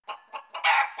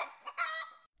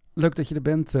Leuk dat je er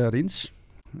bent, Riens.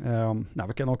 We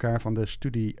kennen elkaar van de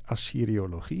studie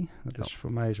Assyriologie. Dat is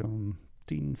voor mij zo'n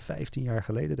 10, 15 jaar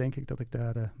geleden, denk ik, dat ik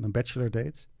daar mijn bachelor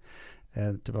deed.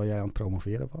 Terwijl jij aan het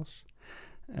promoveren was.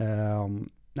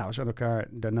 We zijn elkaar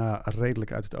daarna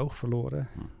redelijk uit het oog verloren.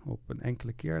 Op een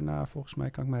enkele keer na, volgens mij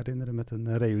kan ik me herinneren, met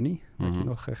een reunie. Wat je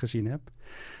nog gezien hebt.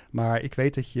 Maar ik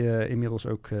weet dat je inmiddels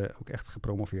ook echt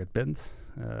gepromoveerd bent.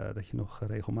 Dat je nog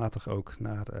regelmatig ook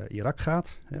naar Irak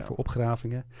gaat voor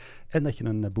opgravingen. En dat je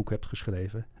een boek hebt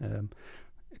geschreven.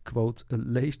 Quote,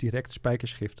 lees direct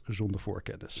spijkerschrift zonder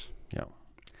voorkennis. Ja.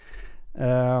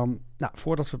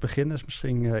 Voordat we beginnen is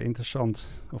misschien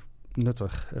interessant of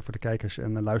nuttig voor de kijkers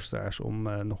en luisteraars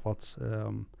om nog wat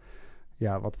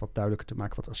duidelijker te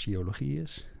maken wat Assyriologie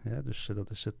is. Ja, dus dat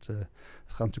is het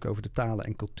gaat natuurlijk over de talen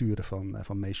en culturen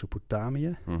van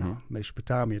Mesopotamië.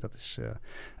 Mesopotamië, dat is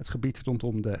het gebied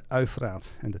rondom de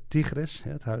Eufraat en de Tigris,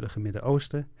 het huidige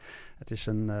Midden-Oosten. Het is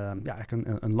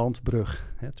een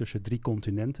landbrug tussen 3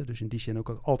 continenten. Dus in die zin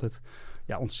ook altijd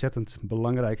ontzettend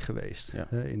belangrijk geweest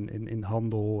in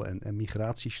handel en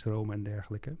migratiestromen en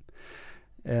dergelijke.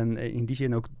 En in die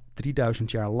zin ook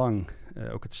 3000 jaar lang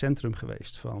ook het centrum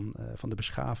geweest van de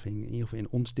beschaving, in ieder geval in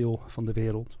ons deel van de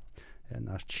wereld.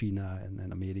 Naast China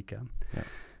en Amerika.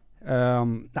 Ja.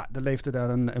 Er leefde daar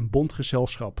een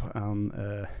bondgezelschap aan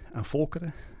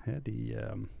volkeren, die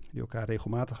elkaar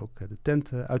regelmatig ook de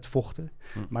tent uitvochten.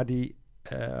 Maar die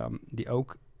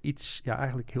ook iets,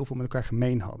 eigenlijk heel veel met elkaar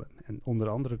gemeen hadden. En onder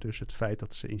andere dus het feit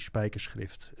dat ze in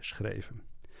spijkerschrift schreven.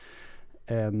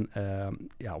 En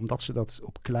omdat ze dat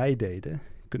op klei deden,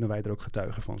 kunnen wij er ook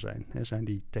getuigen van zijn. Zijn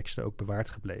die teksten ook bewaard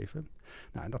gebleven?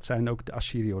 Nou, en dat zijn ook de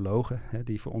Assyriologen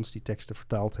die voor ons die teksten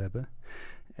vertaald hebben.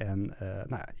 En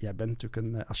jij bent natuurlijk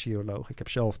een Assyrioloog. Ik heb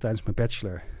zelf tijdens mijn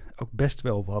bachelor ook best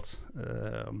wel wat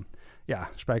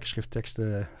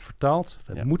spijkerschriftteksten vertaald. We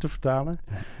hebben moeten vertalen.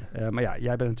 Maar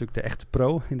jij bent natuurlijk de echte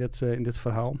pro in dit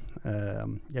verhaal.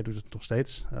 Jij doet het nog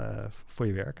steeds voor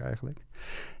je werk eigenlijk.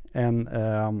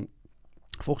 En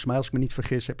volgens mij, als ik me niet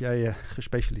vergis, heb jij je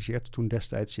gespecialiseerd toen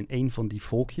destijds in een van die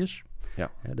volkjes.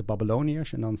 Ja. De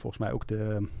Babyloniërs. En dan volgens mij ook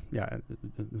een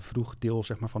vroeg deel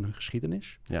zeg maar, van hun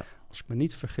geschiedenis. Ja. Als ik me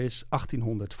niet vergis,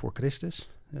 1800 voor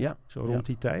Christus. Zo rond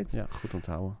die tijd. Ja, goed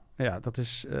onthouden. Ja, dat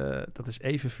is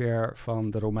even ver van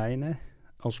de Romeinen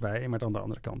als wij, maar dan de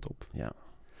andere kant op. Ja.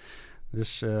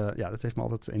 Dus dat heeft me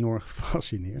altijd enorm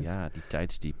gefascineerd. Ja, die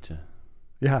tijdsdiepte.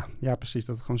 Ja, precies.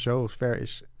 Dat het gewoon zo ver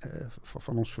is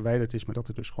van ons verwijderd is, maar dat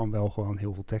er dus gewoon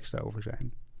heel veel teksten over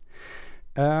zijn.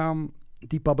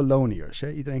 Die Babyloniërs.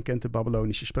 Iedereen kent de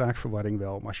Babylonische spraakverwarring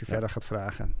wel, maar als je verder gaat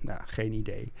vragen, geen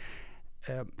idee.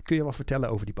 Kun je wat vertellen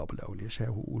over die Babyloniërs?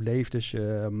 Hoe leefden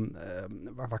ze?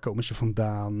 Waar komen ze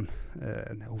vandaan?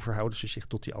 En hoe verhouden ze zich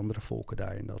tot die andere volken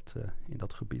daar in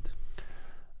dat gebied?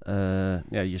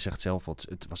 Je zegt zelf al,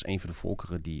 het was een van de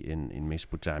volkeren die in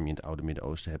Mesopotamië in het oude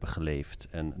Midden-Oosten hebben geleefd.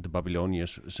 En de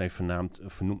Babyloniërs zijn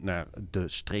vernoemd naar de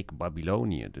streek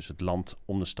Babylonië, dus het land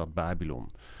om de stad Babylon.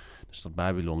 De stad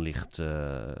Babylon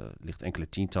ligt enkele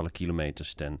tientallen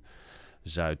kilometers ten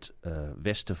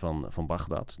zuidwesten van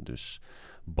Bagdad. Dus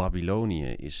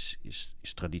Babylonië is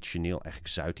traditioneel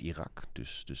eigenlijk Zuid-Irak.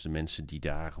 Dus de mensen die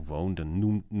daar woonden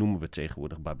noemen we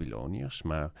tegenwoordig Babyloniërs.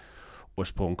 Maar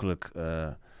oorspronkelijk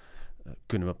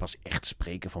kunnen we pas echt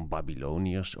spreken van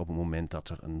Babyloniërs op het moment dat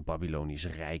er een Babylonisch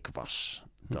rijk was.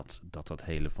 Dat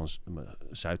hele van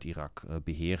Zuid-Irak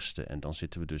beheerste. En dan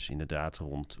zitten we dus inderdaad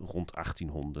rond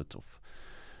 1800 of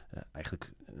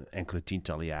eigenlijk enkele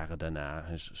tientallen jaren daarna.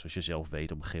 Dus zoals je zelf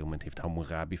weet, op een gegeven moment heeft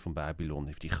Hammurabi van Babylon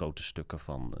heeft die grote stukken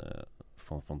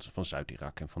van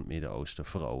Zuid-Irak en van het Midden-Oosten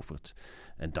veroverd.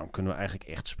 En dan kunnen we eigenlijk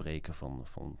echt spreken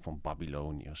van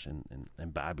Babyloniërs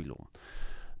en Babylon.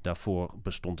 Daarvoor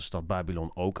bestond de stad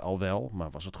Babylon ook al wel,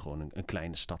 maar was het gewoon een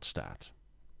kleine stadstaat.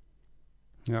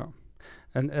 Ja.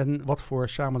 En wat voor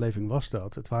samenleving was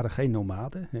dat? Het waren geen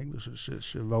nomaden. Dus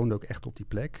ze woonden ook echt op die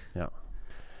plek.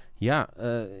 Ja,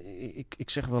 ik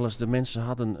zeg wel eens, de mensen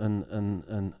hadden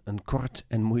een kort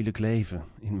en moeilijk leven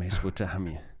in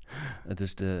Mesopotamië.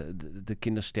 Dus de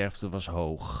kindersterfte was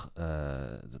hoog.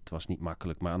 Dat was niet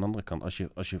makkelijk. Maar aan de andere kant,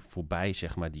 als je voorbij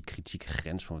zeg maar die kritieke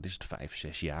grens van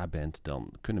 5-6 jaar bent,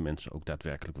 dan kunnen mensen ook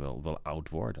daadwerkelijk wel oud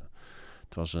worden.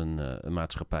 Het was een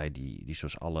maatschappij die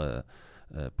zoals alle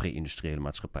pre-industriële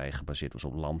maatschappijen gebaseerd was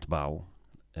op landbouw.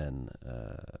 En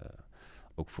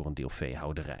ook voor een deel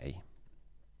veehouderij.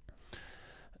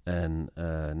 En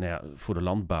voor de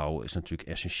landbouw is natuurlijk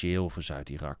essentieel voor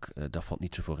Zuid-Irak. Daar valt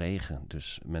niet zoveel regen.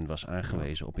 Dus men was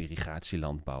aangewezen op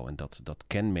irrigatielandbouw. En dat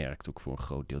kenmerkt ook voor een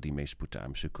groot deel die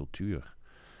Mesopotamische cultuur.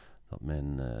 dat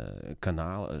men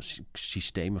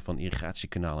systemen van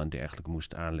irrigatiekanalen en dergelijke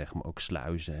moest aanleggen, maar ook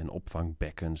sluizen en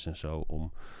opvangbekkens en zo,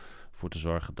 om voor te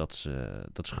zorgen dat ze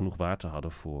genoeg water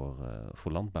hadden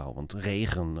voor landbouw. Want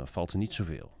regen valt er niet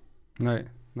zoveel.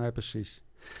 Nee, precies.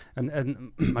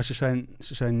 Maar ze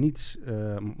zijn niet...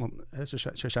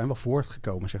 ze zijn wel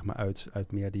voortgekomen, zeg maar,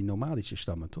 uit meer die nomadische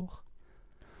stammen, toch?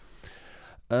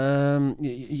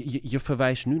 Je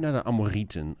verwijst nu naar de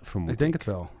Amorieten, vermoed ik. Denk het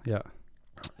wel, ja.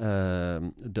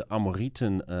 De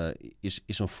Amorieten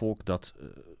is een volk dat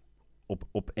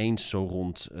opeens zo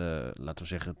rond, laten we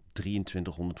zeggen,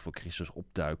 2300 voor Christus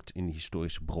opduikt in de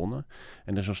historische bronnen.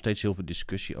 En er is nog steeds heel veel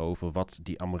discussie over wat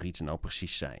die Amorieten nou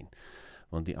precies zijn.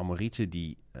 Want die Amorieten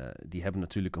die hebben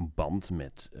natuurlijk een band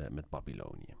met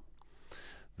Babylonië.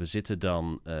 We zitten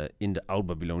dan in de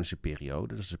oud-Babylonische periode.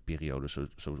 Dat is de periode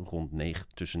zo rond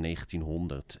tussen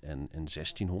 1900 en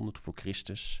 1600 voor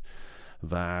Christus.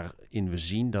 Waarin we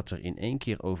zien dat er in één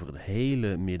keer over het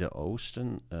hele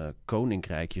Midden-Oosten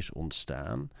koninkrijkjes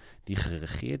ontstaan die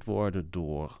geregeerd worden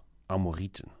door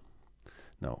Amorieten.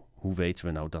 Nou, hoe weten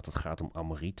we nou dat het gaat om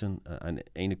Amorieten? Aan de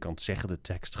ene kant zeggen de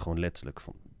teksten gewoon letterlijk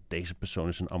van deze persoon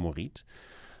is een Amoriet.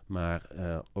 Maar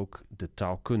ook de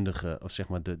taalkundige, of zeg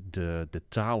maar de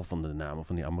taal van de namen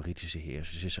van die Amoritische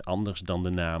heersers is anders dan de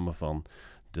namen van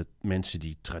de mensen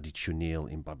die traditioneel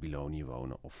in Babylonië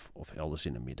wonen of elders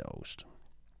in het Midden-Oosten.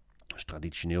 Dus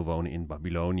traditioneel wonen in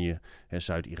Babylonië,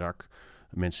 Zuid-Irak,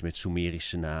 mensen met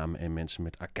Sumerische namen en mensen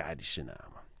met Akkadische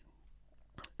namen.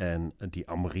 En die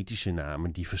Amoritische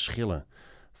namen, die verschillen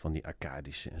van die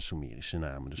Akkadische en Sumerische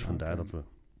namen. Dus vandaar dat we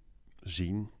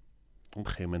zien op een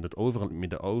gegeven moment dat overal in het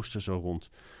Midden-Oosten zo rond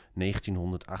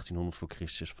 1900, 1800 voor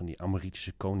Christus van die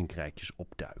Amoritische koninkrijkjes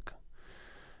opduiken.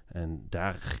 En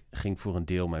daar ging voor een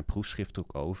deel mijn proefschrift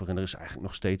ook over. En er is eigenlijk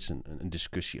nog steeds een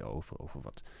discussie over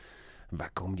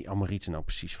waar komen die Amorieten nou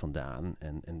precies vandaan?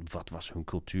 En wat was hun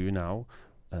cultuur nou?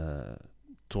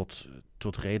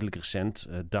 Tot redelijk recent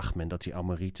dacht men dat die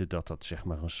Amorieten dat zeg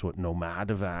maar een soort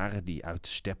nomaden waren die uit de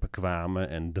steppen kwamen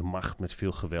en de macht met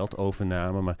veel geweld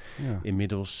overnamen. Maar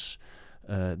inmiddels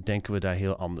denken we daar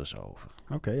heel anders over.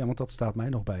 Oké, want dat staat mij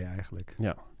nog bij eigenlijk.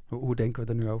 Ja. Hoe denken we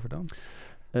er nu over dan?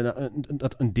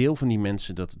 Een deel van die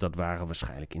mensen, dat waren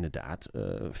waarschijnlijk inderdaad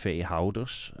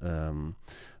veehouders.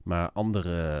 Maar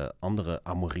andere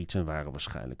Amorieten waren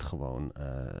waarschijnlijk gewoon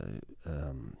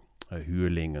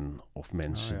huurlingen of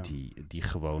mensen die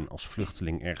gewoon als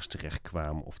vluchteling ergens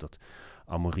terechtkwamen. Of dat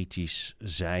Amoritisch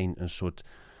zijn een soort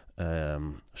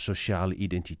sociale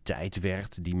identiteit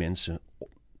werd die mensen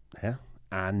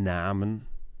aannamen.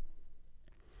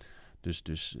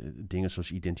 Dus dingen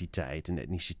zoals identiteit en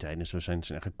etniciteit en zo zijn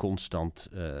eigenlijk constant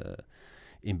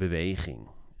in beweging.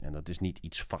 En dat is niet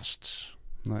iets vasts.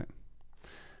 Nee.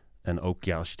 En ook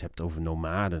als je het hebt over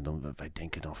nomaden, wij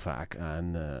denken dan vaak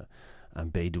aan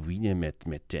Bedouinen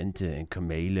met tenten en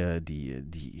kamelen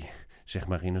die zeg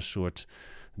maar in een soort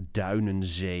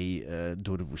duinenzee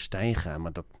door de woestijn gaan.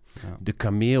 Maar de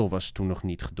kameel was toen nog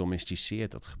niet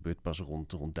gedomesticeerd. Dat gebeurt pas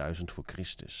rond 1000 voor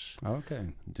Christus.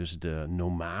 Okay. Dus de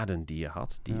nomaden die je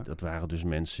had, dat waren dus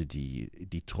mensen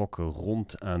die trokken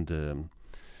rond aan een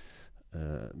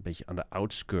beetje aan de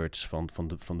outskirts van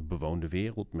de bewoonde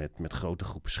wereld met grote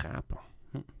groepen schapen.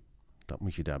 Dat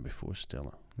moet je daarbij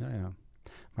voorstellen. Ja.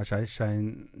 Maar zij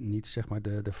zijn niet, zeg maar,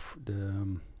 de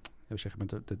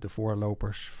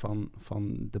voorlopers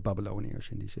van de Babyloniërs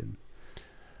in die zin.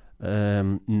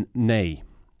 Nee.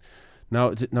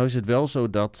 Nou is het wel zo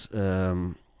dat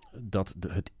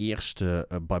het eerste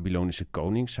Babylonische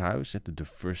koningshuis, de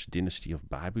First Dynasty of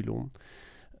Babylon,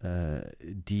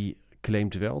 die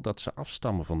claimt wel dat ze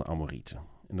afstammen van de Amorieten.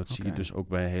 En dat zie je dus ook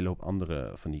bij een hele hoop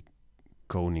andere van die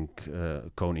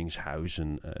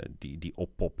koningshuizen die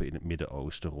oppoppen in het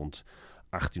Midden-Oosten rond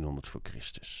 1800 voor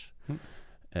Christus.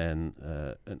 En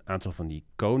een aantal van die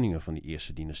koningen van die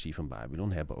eerste dynastie van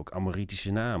Babylon hebben ook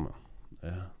Amoritische namen.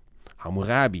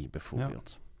 Hammurabi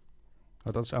bijvoorbeeld. Ja.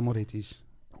 Oh, dat is Amoritisch.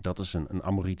 Dat is een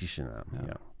Amoritische naam,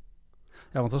 ja.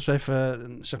 Ja, want als we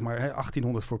even, zeg maar,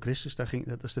 1800 voor Christus,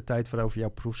 dat is de tijd waarover jouw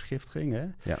proefschrift ging, hè?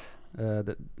 Ja.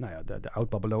 De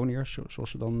oud-Babyloniërs, zoals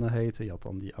ze dan heten. Je had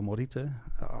dan die Amorieten.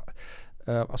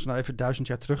 Als we nou even 1000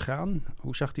 jaar teruggaan,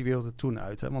 hoe zag die wereld er toen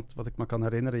uit? Hè? Want wat ik me kan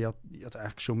herinneren, je had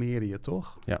eigenlijk Sumerië,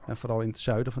 toch? Ja. En vooral in het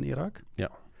zuiden van Irak.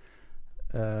 Ja.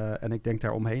 En ik denk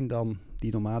daaromheen dan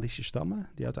die nomadische stammen,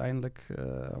 die uiteindelijk...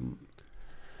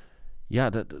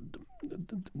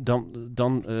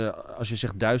 Dan als je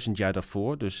zegt 1000 jaar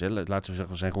daarvoor, dus laten we zeggen,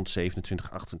 we zijn rond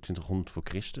 2700 voor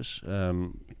Christus.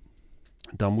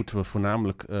 Dan moeten we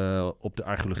voornamelijk op de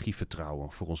archeologie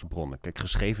vertrouwen voor onze bronnen. Kijk,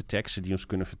 geschreven teksten die ons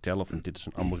kunnen vertellen of dit is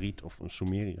een Amoriet of een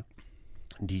Sumeriër.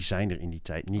 die zijn er in die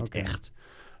tijd niet echt.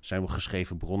 Er zijn wel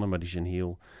geschreven bronnen, maar die zijn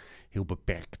heel, heel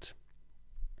beperkt.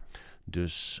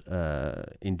 Dus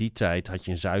in die tijd had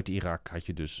je in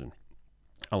Zuid-Irak dus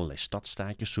allerlei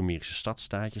stadstaatjes, Sumerische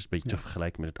stadstaatjes. Een beetje te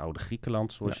vergelijken met het oude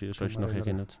Griekenland, zoals je nog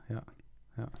herinnert. Ja.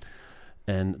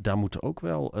 En daar moeten ook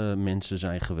wel mensen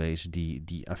zijn geweest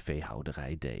die aan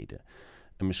veehouderij deden.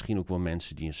 En misschien ook wel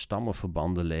mensen die in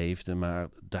stammenverbanden leefden, maar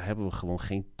daar hebben we gewoon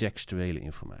geen textuele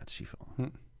informatie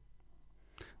van.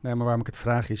 Nee, maar waarom ik het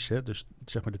vraag is, dus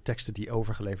zeg maar de teksten die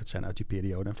overgeleverd zijn uit die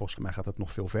periode, en volgens mij gaat dat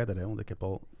nog veel verder, want ik heb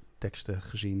al teksten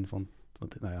gezien van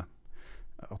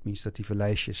administratieve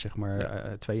lijstjes, zeg maar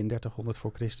 3200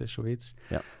 voor Christus, zoiets.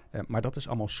 Ja. Maar dat is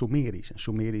allemaal Sumerisch. En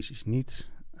Sumerisch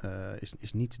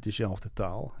is niet dezelfde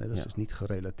taal. Hè? Dus is niet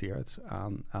gerelateerd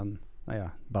aan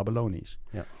Babylonisch.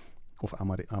 Ja. Of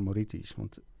Amoritisch.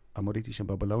 Want Amoritisch en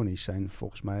Babylonisch zijn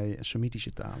volgens mij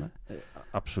Semitische talen.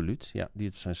 Absoluut, ja.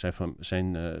 Die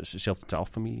zijn dezelfde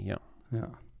taalfamilie, ja.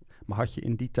 Maar had je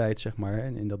in die tijd, zeg maar,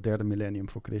 in dat 3e millennium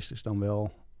voor Christus, dan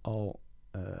wel al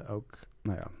ook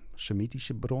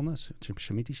Semitische bronnen,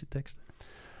 Semitische teksten?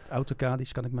 Het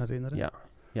Oud-Akkadisch kan ik me herinneren.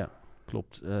 Ja,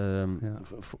 klopt.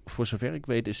 Voor zover ik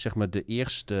weet is zeg maar de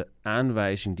eerste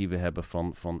aanwijzing die we hebben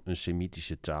van een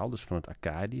Semitische taal, dus van het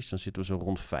Akkadisch, dan zitten we zo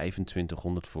rond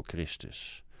 2500 voor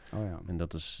Christus. Oh ja. En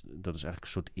dat is eigenlijk een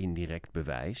soort indirect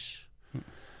bewijs.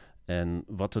 En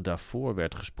wat er daarvoor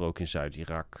werd gesproken in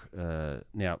Zuid-Irak,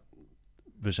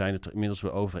 we zijn het er inmiddels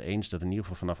wel over eens dat in ieder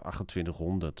geval vanaf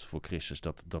 2800 voor Christus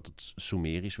dat het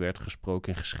Sumerisch werd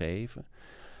gesproken en geschreven.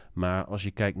 Maar als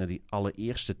je kijkt naar die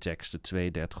allereerste teksten,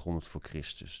 3200 voor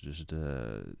Christus, dus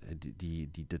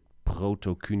de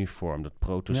proto-cuneiform, dat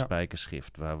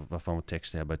proto-spijkerschrift, waarvan we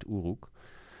teksten hebben uit Uruk,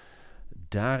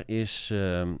 daar is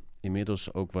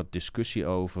inmiddels ook wat discussie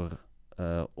over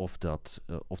of dat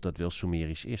wel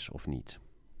Sumerisch is of niet.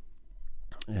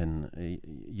 En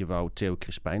je wou Theo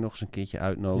Crispijn nog eens een keertje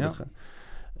uitnodigen.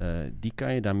 Ja. Die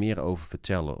kan je daar meer over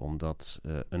vertellen, omdat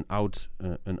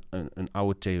een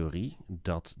oude theorie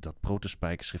dat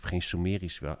proto-spijkerschrift geen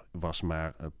Sumerisch was,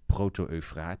 maar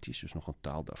proto-Eufratisch, dus nog een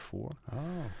taal daarvoor. Oh.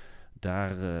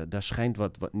 Daar schijnt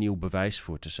wat nieuw bewijs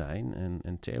voor te zijn.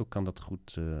 En Theo kan dat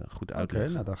goed uitleggen.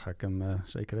 Oké, nou dan ga ik hem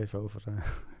zeker even over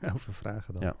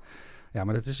vragen dan. Ja. Ja,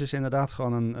 maar het is dus inderdaad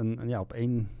gewoon een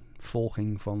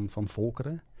opeenvolging van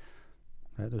volkeren.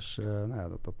 Dus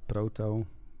dat proto...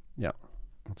 Ja.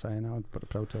 Wat zei je nou?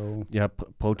 Proto... Ja,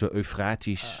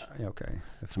 proto-Eufratisch. Oké.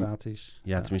 Eufratisch.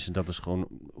 Ja, tenminste, dat is gewoon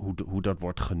hoe dat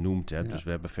wordt genoemd. Hè? Ja. Dus we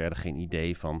hebben verder geen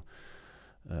idee van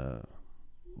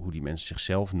hoe die mensen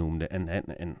zichzelf noemden. En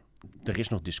er is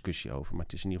nog discussie over, maar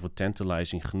het is in ieder geval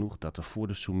tantalizing genoeg dat er voor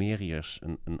de Sumeriërs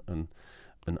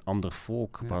een ander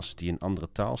volk was die een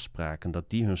andere taal spraken. En dat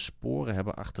die hun sporen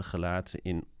hebben achtergelaten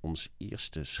in ons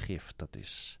eerste schrift. Dat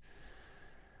is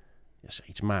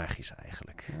iets magisch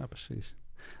eigenlijk. Ja, precies.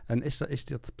 En is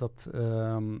dat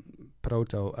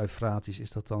proto-Eufratisch,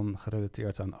 is dat dan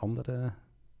gerelateerd aan andere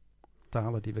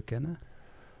talen die we kennen?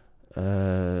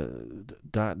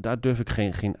 Daar durf ik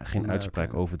geen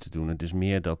uitspraak over te doen. Het is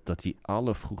meer dat die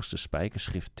allervroegste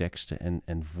spijkerschriftteksten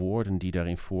en woorden die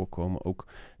daarin voorkomen, ook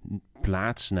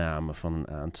plaatsnamen van een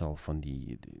aantal van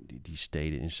die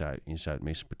steden in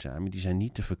Zuid-Mesopotamië, die zijn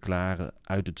niet te verklaren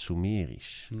uit het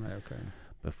Sumerisch. Nee, oké.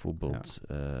 Bijvoorbeeld...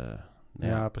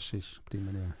 Ja, precies. Op die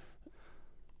manier.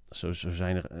 Zo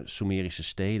zijn er Sumerische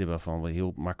steden waarvan we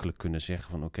heel makkelijk kunnen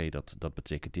zeggen van oké, dat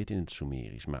betekent dit in het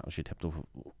Sumerisch. Maar als je het hebt over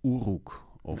Uruk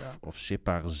of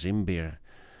Sippar, Zimbir,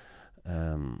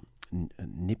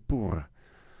 Nippur,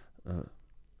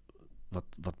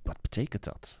 wat betekent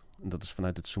dat? En dat is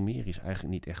vanuit het Sumerisch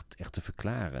eigenlijk niet echt te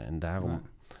verklaren. En daarom,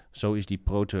 zo is die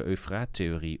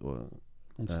proto-Eufraat-theorie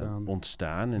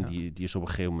ontstaan. En die is op een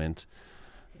gegeven moment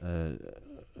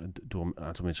door een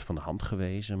aantal mensen van de hand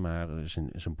gewezen. Maar er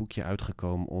is een boekje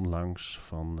uitgekomen onlangs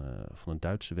van een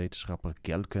Duitse wetenschapper,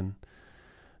 Gelken.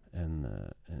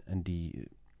 En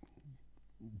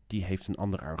die heeft een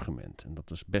ander argument. En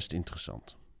dat is best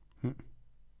interessant.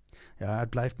 Ja, het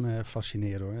blijft me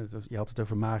fascineren hoor. Je had het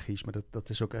over magisch, maar dat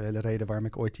is ook een hele reden waarom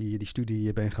ik ooit die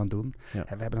studie ben gaan doen. Ja.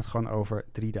 We hebben het gewoon over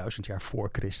 3000 jaar voor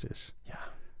Christus. Ja.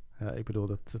 Ik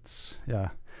bedoel,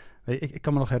 ik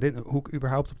kan me nog herinneren hoe ik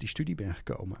überhaupt op die studie ben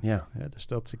gekomen. Ja. Dus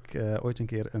dat ik ooit een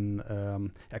keer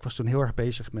ik was toen heel erg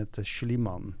bezig met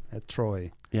Schliemann,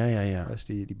 Troy. Ja. Dat is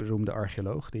die beroemde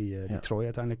archeoloog die Troy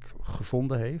uiteindelijk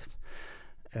gevonden heeft.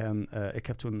 En ik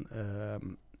heb toen...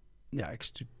 ik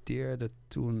studeerde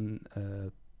toen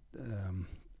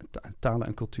talen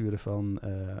en culturen van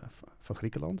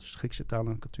Griekenland. Dus Griekse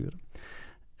talen en culturen.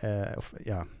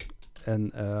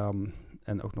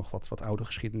 En ook nog wat oude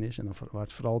geschiedenis. En dan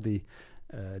vooral die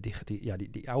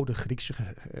die oude Griekse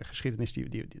geschiedenis,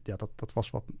 dat was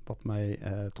wat mij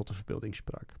tot de verbeelding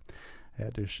sprak.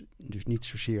 Dus niet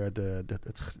zozeer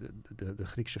de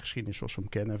Griekse geschiedenis zoals we hem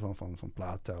kennen van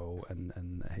Plato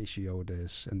en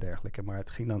Hesiodus en dergelijke. Maar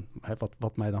het ging dan,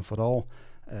 wat mij dan vooral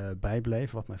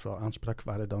bijbleef, wat mij vooral aansprak,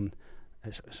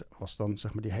 was dan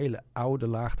zeg maar die hele oude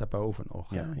laag daarboven nog.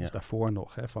 Dus daarvoor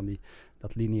nog, van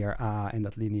dat lineair A en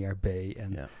dat lineair B.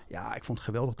 En ik vond het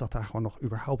geweldig dat daar gewoon nog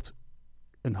überhaupt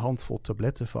een handvol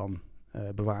tabletten van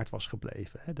bewaard was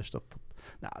gebleven. Dus dat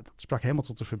sprak helemaal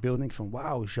tot de verbeelding van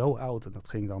wauw, zo oud. En dat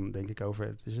ging dan denk ik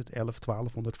over,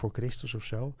 1200 voor Christus of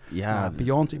zo. Ja,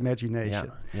 beyond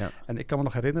imagination. Ja. En ik kan me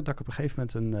nog herinneren dat ik op een gegeven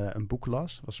moment een boek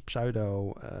las. Het was een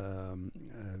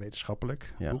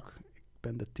pseudo-wetenschappelijk boek. Ik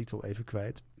ben de titel even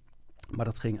kwijt. Maar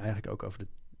dat ging eigenlijk ook over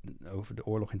de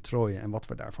oorlog in Troje en wat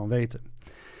we daarvan weten.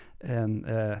 En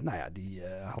die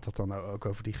had het dan ook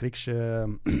over die Griekse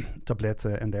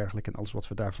tabletten en dergelijke. En alles wat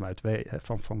we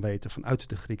daarvan van weten vanuit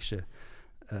de Griekse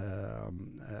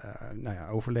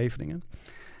overleveringen.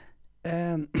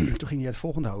 En toen ging hij het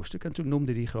volgende hoofdstuk. En toen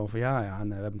noemde hij gewoon van en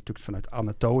we hebben natuurlijk vanuit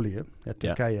Anatolië.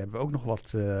 Turkije hebben we ook nog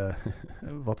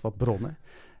wat bronnen.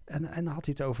 En dan had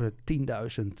hij het over 10.000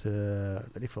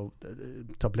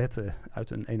 tabletten uit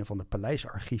een of ander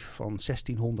paleisarchief van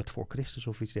 1600 voor Christus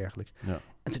of iets dergelijks. Ja.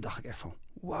 En toen dacht ik echt van,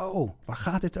 wow, waar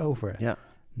gaat dit over? Ja.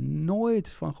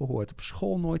 Nooit van gehoord. Op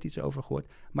school nooit iets over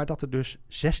gehoord. Maar dat er dus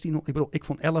 1600... Ik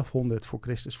vond 1100 voor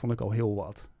Christus vond ik al heel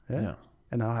wat. Hè? Ja.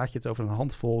 En dan had je het over een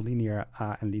handvol lineair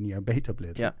A en lineair B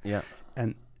tabletten. Ja, ja.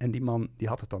 En die man die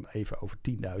had het dan even over 10.000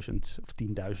 of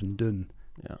 10.000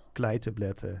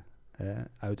 kleitabletten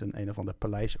uit een of ander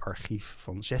paleisarchief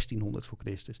van 1600 voor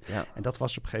Christus. Ja. En dat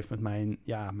was op een gegeven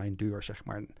moment mijn deur, zeg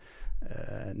maar,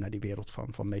 naar die wereld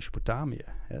van Mesopotamië.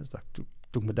 Dus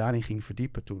toen ik me daarin ging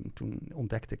verdiepen, toen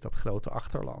ontdekte ik dat grote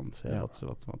achterland,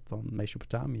 wat dan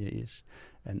Mesopotamië is.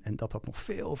 En dat nog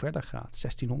veel verder gaat.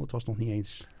 1600 was nog niet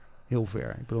eens heel ver.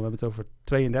 Ik bedoel, we hebben het over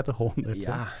 3200.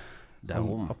 Ja.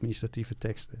 Daarom. Administratieve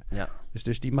teksten. Ja.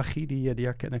 Dus die magie, die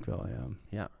herken ik wel,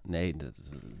 Ja, nee,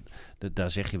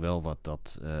 daar zeg je wel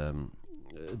wat.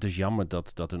 Het is jammer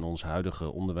dat in ons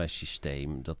huidige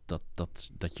onderwijssysteem...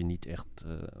 dat je niet echt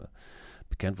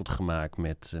bekend wordt gemaakt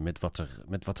met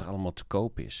wat er allemaal te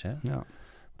koop is. Hè? Ja.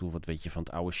 Ik bedoel, wat weet je van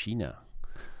het oude China?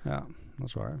 Ja, dat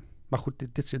is waar. Maar goed, dit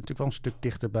zit natuurlijk wel een stuk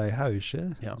dichter bij huis. Hè?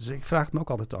 Ja. Dus ik vraag me ook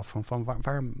altijd af van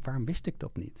waarom wist ik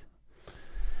dat niet?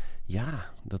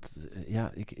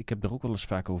 Ik heb er ook wel eens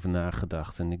vaak over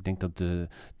nagedacht. En ik denk dat de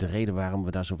reden waarom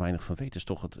we daar zo weinig van weten... is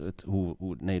toch hoe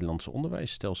het Nederlandse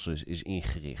onderwijsstelsel is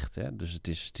ingericht. Hè? Dus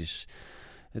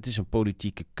het is een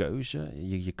politieke keuze.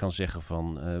 Je kan zeggen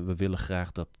van... we willen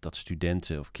graag dat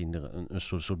studenten of kinderen... een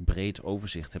soort breed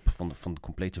overzicht hebben van de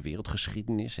complete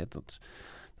wereldgeschiedenis. Hè? Dat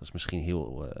is misschien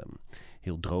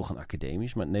heel droog en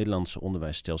academisch... maar het Nederlandse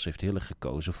onderwijsstelsel heeft heel erg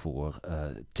gekozen voor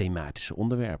thematische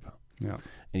onderwerpen. Ja. En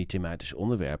die thematische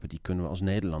onderwerpen, die kunnen we als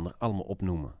Nederlander allemaal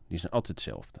opnoemen. Die zijn altijd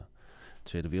hetzelfde.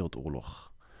 Tweede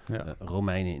Wereldoorlog,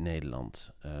 Romeinen in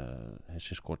Nederland,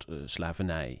 sinds kort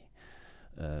slavernij,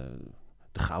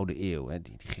 de Gouden Eeuw,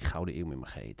 die geen Gouden Eeuw meer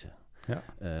mag heten. Ja.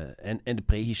 En de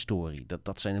prehistorie,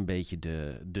 dat zijn een beetje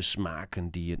de smaken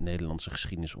die het Nederlandse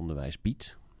geschiedenisonderwijs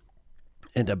biedt.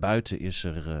 En daarbuiten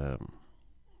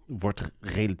wordt er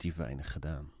relatief weinig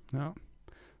gedaan. Ja.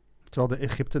 Terwijl de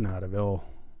Egyptenaren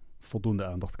wel voldoende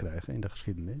aandacht krijgen in de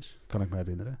geschiedenis, kan ik me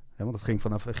herinneren. Want het ging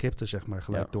vanaf Egypte, zeg maar,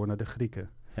 gelijk door naar de Grieken.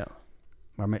 Ja.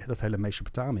 Maar dat hele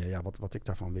Mesopotamië, wat ik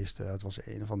daarvan wist, het was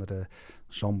een of andere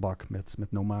zandbak met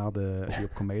nomaden die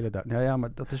op kamelen daar. Nou ja,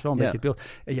 maar dat is wel een beetje het beeld.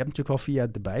 En je hebt natuurlijk wel via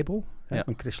de Bijbel, ik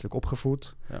ben christelijk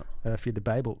opgevoed, via de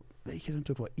Bijbel weet je er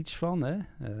natuurlijk wel iets van. Hè?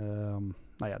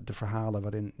 De verhalen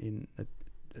waarin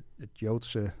het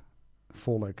Joodse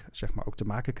volk, zeg maar, ook te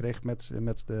maken kreeg met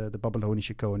de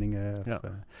Babylonische koningen. Ja.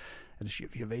 Dus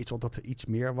je weet wel dat er iets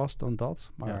meer was dan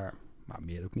dat, maar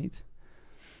meer ook niet.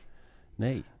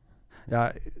 Nee.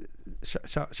 Ja,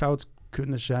 zou het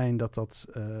kunnen zijn dat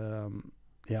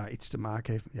iets te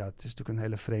maken heeft... Ja, het is natuurlijk een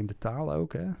hele vreemde taal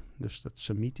ook, hè? Dus dat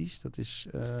Semitisch, dat is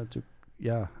natuurlijk...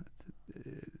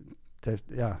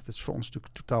 het is voor ons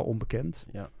natuurlijk totaal onbekend.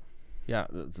 Ja. Ja,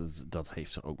 dat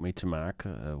heeft er ook mee te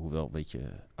maken. Hoewel, weet je,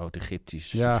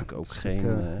 Oud-Egyptisch is natuurlijk ook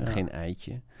geen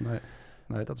eitje.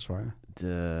 Nee, dat is waar.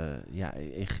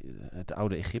 Het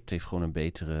oude Egypte heeft gewoon een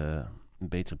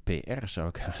betere PR, zou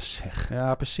ik zeggen.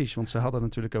 Ja, precies. Want ze hadden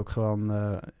natuurlijk ook gewoon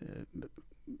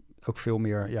ook veel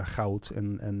meer goud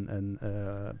en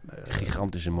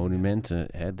gigantische monumenten.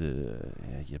 Hè?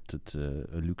 Je hebt het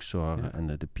Luxor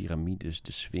en de piramides,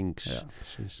 de Sphinx. Ja,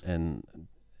 precies.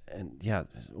 En ja,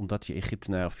 omdat die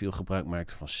Egyptenaren veel gebruik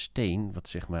maakten van steen, wat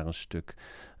zeg maar een stuk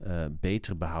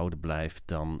beter behouden blijft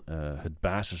dan het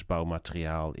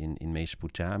basisbouwmateriaal in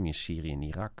Mesopotamië, Syrië en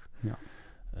Irak. Ja.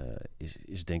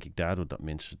 Is denk ik daardoor dat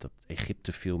mensen dat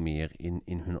Egypte veel meer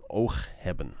in hun oog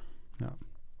hebben. Ja.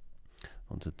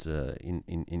 Want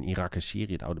in Irak en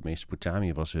Syrië, het oude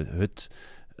Mesopotamië, was het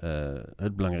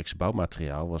belangrijkste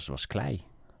bouwmateriaal was klei.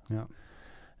 Ja.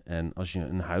 En als je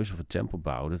een huis of een tempel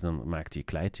bouwde, dan maakte je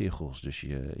kleitegels. Dus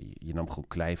je nam gewoon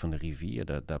klei van de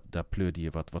rivier. Daar pleurde je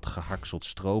wat gehakseld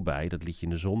stro bij. Dat liet je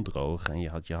in de zon drogen en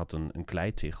je had een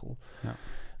kleitegel. Ja.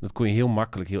 Dat kon je heel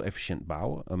makkelijk, heel efficiënt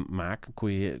maken.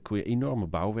 Kon je enorme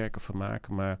bouwwerken van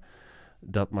maken. Maar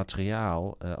dat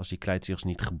materiaal, als die kleitegels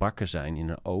niet gebakken zijn in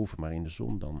een oven, maar in de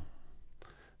zon, dan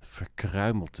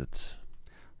verkruimelt het.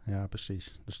 Ja,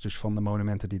 precies. Dus van de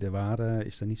monumenten die er waren,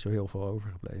 is er niet zo heel veel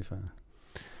overgebleven.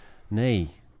 Nee,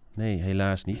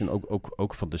 helaas niet. En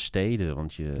ook van de steden.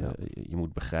 Want je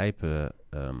moet begrijpen,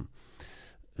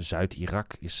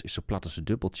 Zuid-Irak is zo plat als een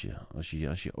dubbeltje.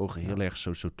 Als je ogen heel erg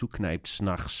zo toeknijpt 's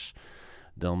nachts,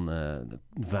 dan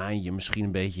waan je misschien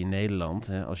een beetje in Nederland.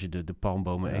 Hè, als je de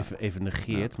palmbomen even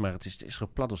negeert. Ja. Maar het is zo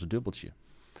plat als een dubbeltje.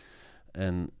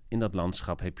 En in dat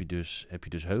landschap heb je dus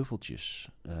heuveltjes.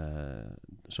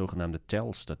 Zogenaamde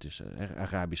tels. Dat is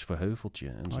Arabisch voor heuveltje.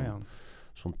 En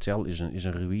zo'n tel is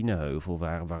een ruïneheuvel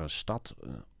waar een stad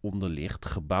onder ligt,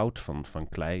 gebouwd van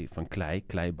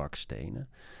kleibakstenen.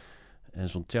 En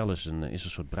zo'n tel is een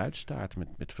soort bruidstaart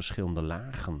met verschillende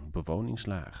lagen,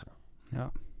 bewoningslagen.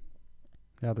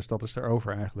 Ja, dus dat is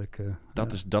erover eigenlijk.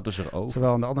 Dat is erover.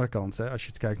 Terwijl aan de andere kant, als je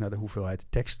het kijkt naar de hoeveelheid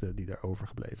teksten die er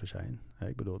overgebleven zijn.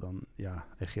 Ik bedoel dan,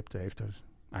 Egypte heeft er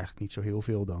eigenlijk niet zo heel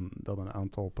veel dan een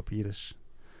aantal papyrus.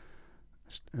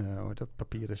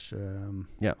 Papyrus, hoe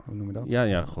noemen we dat?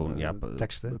 Ja, gewoon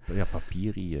teksten.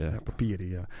 Papieri. Papieri,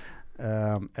 ja.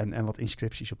 En wat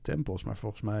inscripties op tempels. Maar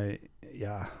volgens mij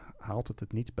haalt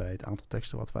het niet bij het aantal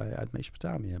teksten wat wij uit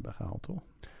Mesopotamië hebben gehaald, toch?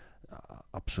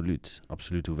 Absoluut.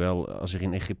 Hoewel, als er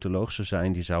een Egyptoloog zou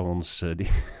zijn, die zou ons...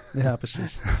 Ja,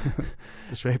 precies.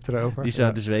 De zweep erover. Die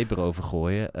zou de zweep erover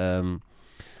gooien.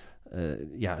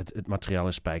 Het materiaal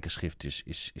in spijkerschrift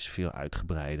is veel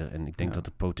uitgebreider. En ik denk dat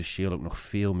er potentieel ook nog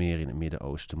veel meer in het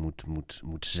Midden-Oosten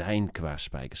moet zijn qua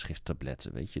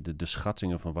spijkerschrifttabletten. Weet je, de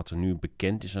schattingen van wat er nu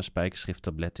bekend is aan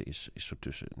spijkerschrifttabletten is zo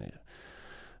tussen...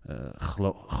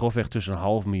 grofweg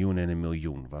tussen 500.000 en 1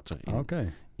 miljoen. Wat er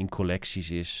in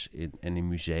collecties is en in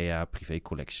musea,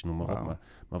 privécollecties, noem maar op.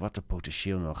 Maar wat er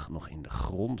potentieel nog in de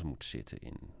grond moet zitten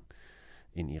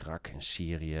in Irak en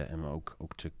Syrië en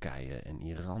ook Turkije en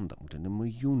Iran, dat moeten er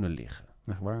miljoenen liggen.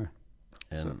 Echt waar?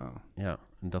 En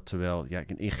dat terwijl... Ja,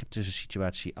 in Egypte is de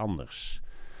situatie anders.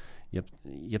 Je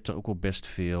hebt er ook wel best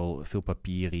veel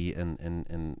papieri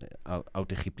en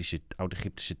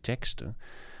oud-Egyptische teksten.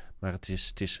 Maar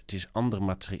het is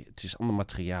ander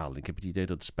materiaal. Ik heb het idee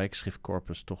dat het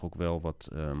spijkerschriftcorpus toch ook wel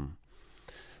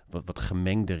wat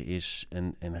gemengder is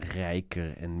en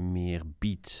rijker en meer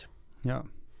biedt. Ja.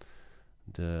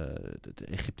 De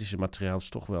Egyptische materiaal is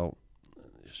toch wel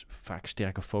vaak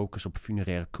sterke focus op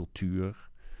funeraire cultuur.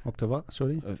 Op de wat?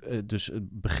 Sorry? Dus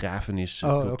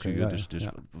begrafeniscultuur. Dus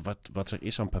wat er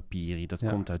is aan papieren, dat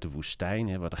komt uit de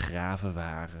woestijn, waar de graven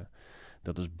waren.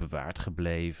 Dat is bewaard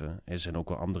gebleven. Er zijn ook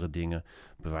wel andere dingen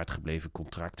bewaard gebleven,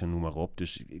 contracten, noem maar op.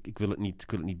 Dus ik wil het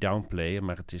niet downplayen,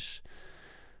 maar het is,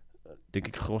 denk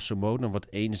ik, grosso modo een wat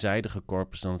eenzijdige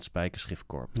corpus dan het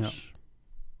spijkerschriftcorpus. Ja.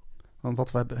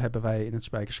 Want wat hebben wij in het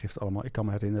spijkerschrift allemaal? Ik kan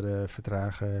me herinneren,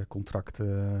 verdragen,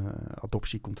 contracten,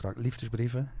 adoptiecontract,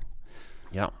 liefdesbrieven.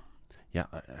 Ja,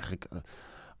 eigenlijk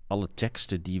alle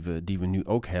teksten die we nu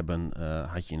ook hebben,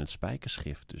 had je in het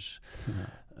spijkerschrift. Dus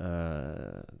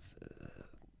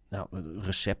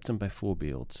recepten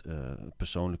bijvoorbeeld,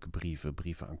 persoonlijke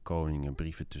brieven aan koningen,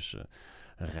 brieven tussen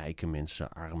rijke mensen,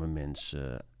 arme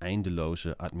mensen,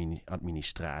 eindeloze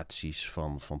administraties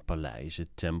van paleizen,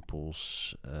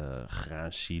 tempels,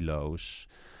 graansilo's,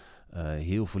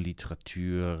 heel veel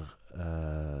literatuur.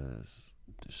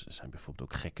 Dus er zijn bijvoorbeeld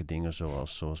ook gekke dingen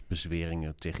zoals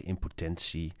bezweringen tegen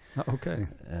impotentie.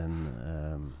 En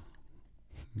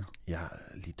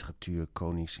literatuur,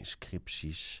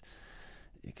 koningsinscripties.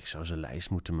 Ik zou ze een lijst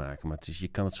moeten maken, maar je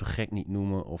kan het zo gek niet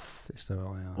noemen of het is er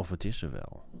wel, of het is er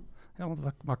wel. Ja, want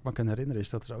wat ik me kan herinneren is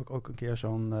dat er ook een keer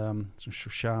zo'n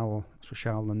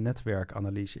sociale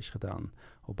netwerkanalyse is gedaan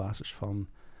op basis van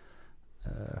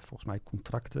volgens mij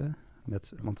contracten.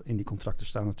 Want in die contracten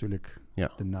staan natuurlijk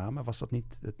de namen. Was dat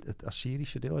niet het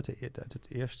Assyrische deel uit het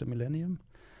eerste millennium?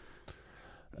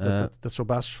 Dat ze op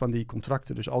basis van die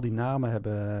contracten dus al die namen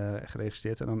hebben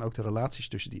geregistreerd en dan ook de relaties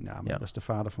tussen die namen. Ja. Dat is de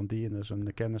vader van die en dat is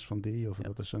een kennis van die. Of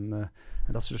dat is en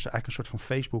dat ze dus eigenlijk een soort van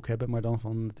Facebook hebben, maar dan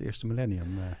van het eerste millennium.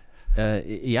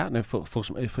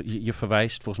 Volgens mij, je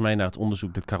verwijst volgens mij naar het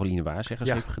onderzoek dat Caroline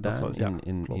Waarzegers heeft gedaan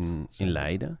in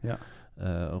Leiden. Ja.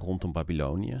 Rondom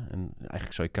Babylonië. En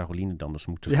eigenlijk zou je Caroline dan dus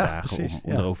moeten vragen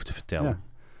om erover te vertellen.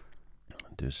 Ja.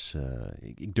 Dus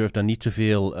ik durf daar niet te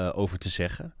veel over te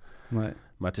zeggen. Nee.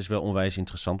 Maar het is wel onwijs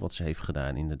interessant wat ze heeft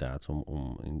gedaan, inderdaad.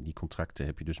 Om in die contracten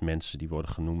heb je dus mensen die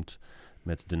worden genoemd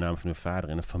met de naam van hun vader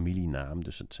en een familienaam.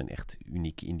 Dus het zijn echt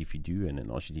unieke individuen. En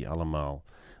als je die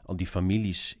al die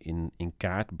families in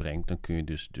kaart brengt, dan kun je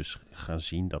dus gaan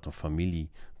zien dat een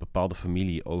bepaalde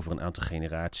familie over een aantal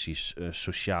generaties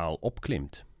sociaal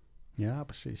opklimt. Ja,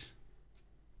 precies.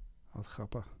 Wat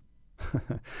grappig.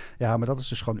 Ja, maar dat is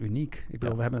dus gewoon uniek. Ik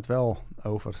bedoel, we hebben het wel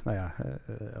over,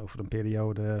 over een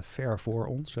periode ver voor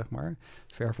ons, zeg maar.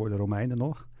 Ver voor de Romeinen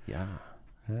nog. Ja.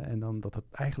 En dan dat het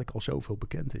eigenlijk al zoveel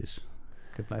bekend is.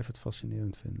 Ik blijf het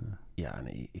fascinerend vinden. Ja,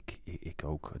 nee, ik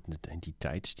ook. Die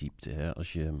tijdstiepte, hè.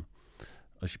 Als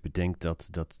je bedenkt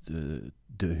dat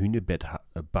de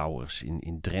hunebedbouwers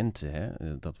in Drenthe,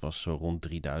 hè, dat was zo rond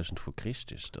 3000 voor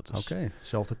Christus. Oké,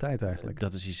 dezelfde tijd eigenlijk.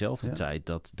 Dat is diezelfde tijd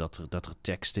dat er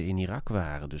teksten in Irak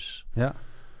waren. Dus. Ja,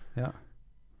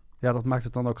 dat maakt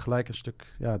het dan ook gelijk een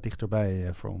stuk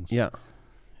dichterbij voor ons. Ja.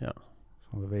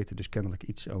 We weten dus kennelijk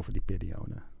iets over die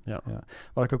periode. Ja.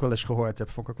 Wat ik ook wel eens gehoord heb,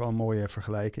 vond ik ook wel een mooie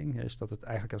vergelijking, is dat het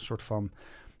eigenlijk een soort van...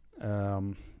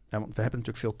 want we hebben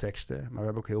natuurlijk veel teksten, maar we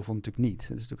hebben ook heel veel natuurlijk niet.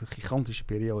 Het is natuurlijk een gigantische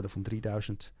periode van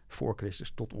 3000 voor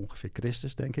Christus tot ongeveer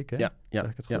Christus, denk ik. Hè? Ja. Zeg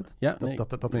ik het goed? Ja,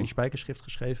 dat er in spijkerschrift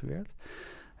geschreven werd.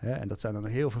 En dat zijn dan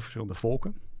heel veel verschillende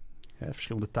volken.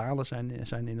 Verschillende talen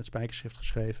zijn in het spijkerschrift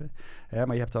geschreven.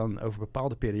 Maar je hebt dan over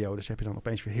bepaalde periodes heb je dan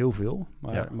opeens weer heel veel.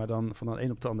 Maar dan van de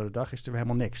een op de andere dag is er weer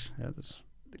helemaal niks.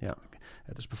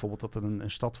 Het is bijvoorbeeld dat er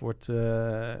een stad wordt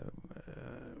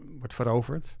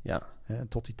veroverd. Ja.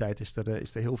 Tot die tijd is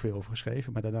er heel veel over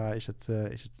geschreven. Maar daarna is het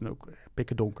dan ook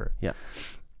pikken donker.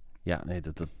 Ja, nee,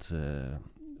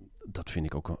 dat vind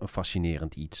ik ook een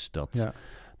fascinerend iets.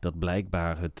 Dat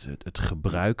blijkbaar het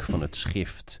gebruik van het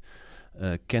schrift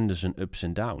kende zijn ups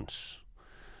en downs.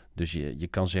 Dus je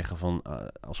kan zeggen van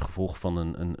als gevolg van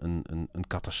een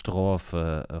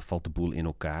catastrofe valt de boel in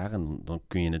elkaar. En dan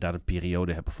kun je inderdaad een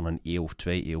periode hebben van een eeuw of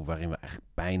 2 eeuwen waarin we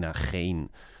eigenlijk bijna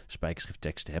geen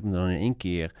spijkerschriftteksten hebben. En dan in één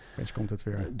keer komt het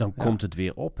weer. Dan komt het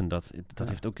weer op. En dat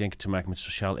heeft ook denk ik te maken met de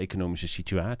sociaal-economische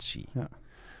situatie. Ja.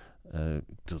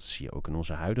 Dat zie je ook in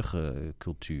onze huidige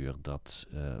cultuur. Dat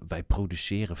wij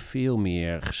produceren veel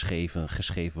meer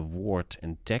geschreven woord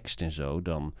en tekst en zo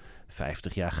dan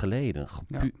 50 jaar geleden.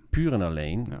 Puur en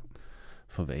alleen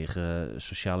vanwege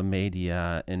sociale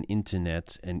media en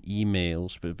internet en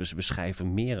e-mails. We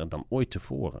schrijven meer dan ooit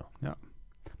tevoren. Ja,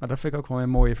 maar dat vind ik ook wel een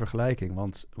mooie vergelijking.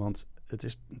 Want het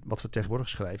is, wat we tegenwoordig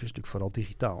schrijven is natuurlijk vooral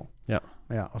digitaal. Ja.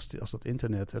 Maar ja, als dat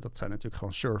internet, dat zijn natuurlijk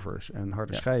gewoon servers en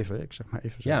harde schijven. Ik zeg maar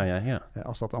even zo. Ja.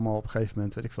 Als dat allemaal op een gegeven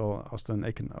moment, weet ik wel,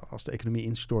 als de economie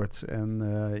instort en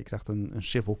je krijgt een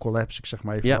civil collapse, ik zeg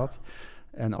maar even wat.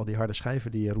 En al die harde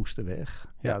schijven die roesten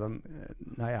weg.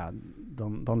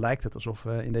 Dan lijkt het alsof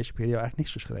we in deze periode eigenlijk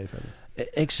niks geschreven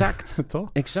hebben. Exact. Toch?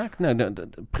 Exact. Nou,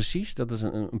 precies. Dat is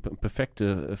een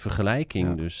perfecte vergelijking.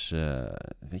 Ja. Dus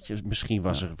weet je, misschien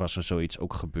was er zoiets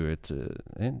ook gebeurd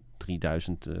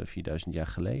 3000, 4000 jaar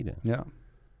geleden. Ja,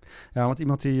 want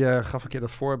iemand die gaf een keer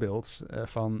dat voorbeeld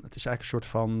van... Het is eigenlijk een soort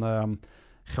van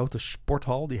grote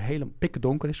sporthal die helemaal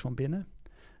pikkendonker is van binnen.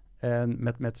 En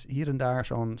met hier en daar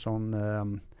zo'n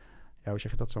hoe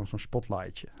zeg je dat, zo'n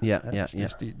spotlightje.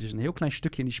 Dus een heel klein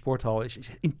stukje in die sporthal is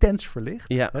intens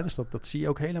verlicht. Ja. Dus dat zie je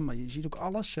ook helemaal. Je ziet ook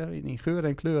alles in geuren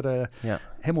en kleuren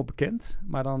helemaal bekend.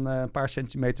 Maar dan een paar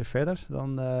centimeter verder,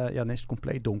 dan is het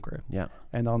compleet donker. Ja.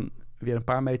 En dan weer een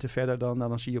paar meter verder,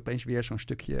 dan zie je opeens weer zo'n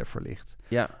stukje verlicht.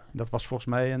 Ja. Dat was volgens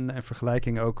mij een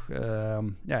vergelijking ook...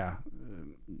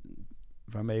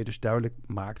 waarmee je dus duidelijk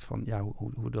maakt van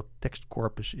hoe dat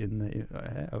tekstcorpus in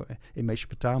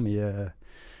Mesopotamië,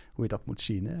 hoe je dat moet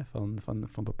zien. Hè?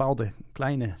 Van bepaalde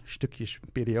kleine stukjes,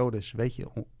 periodes, weet je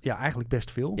eigenlijk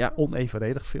best veel. Ja.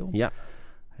 Onevenredig veel. Ja.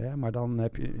 Maar dan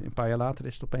heb je een paar jaar later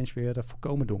is het opeens weer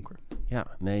volkomen donker. Ja,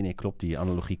 nee, klopt. Die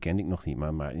analogie kende ik nog niet.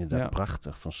 Maar inderdaad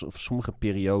prachtig. Van sommige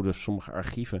periodes, sommige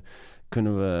archieven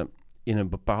kunnen we in een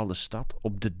bepaalde stad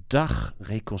op de dag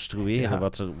reconstrueren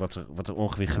wat er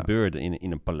ongeveer gebeurde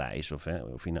in een paleis of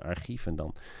in een archief. En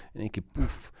dan in één keer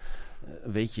poef,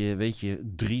 weet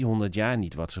je 300 jaar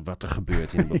niet wat er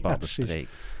gebeurt in een bepaalde streek.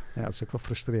 Ja, dat is ook wel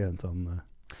frustrerend dan.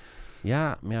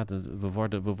 Ja, maar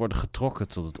we worden getrokken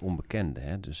tot het onbekende.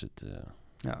 Hè? Dus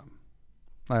Ja.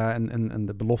 Nou ja, en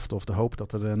de belofte of de hoop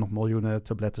dat er nog miljoenen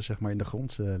tabletten zeg maar in de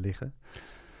grond liggen.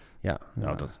 Ja,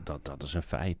 nou dat is een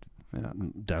feit. Ja.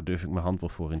 Daar durf ik mijn hand wel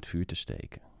voor in het vuur te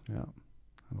steken. Ja,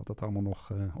 en wat dat allemaal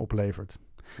nog oplevert.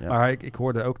 Ja. Maar ik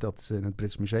hoorde ook dat in het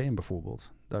Brits Museum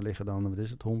bijvoorbeeld, daar liggen dan, wat is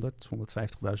het,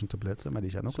 150.000 tabletten. Maar die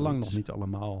zijn ook lang nog niet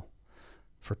allemaal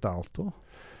vertaald, toch?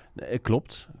 Nee,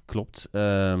 klopt.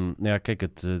 Ja, kijk,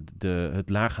 het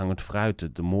laaghangend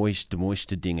fruit, de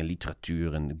mooiste dingen,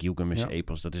 literatuur en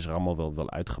Gilgamesh-epos, dat is er allemaal wel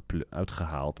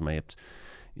uitgehaald. Maar je hebt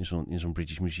in zo'n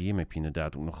British Museum heb je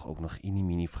inderdaad ook nog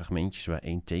mini fragmentjes waar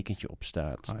 1 tekentje op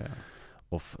staat. Oh, ja.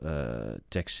 Of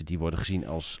teksten die worden gezien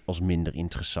als minder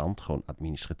interessant. Gewoon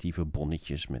administratieve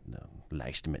bonnetjes met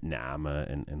lijsten met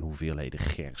namen en hoeveelheden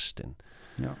gerst.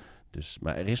 Ja. Dus,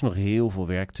 maar er is nog heel veel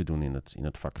werk te doen in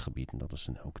het vakgebied. En dat is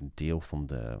ook een deel van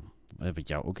wat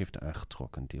jou ook heeft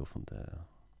aangetrokken. Een deel van de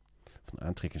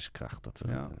aantrekkingskracht.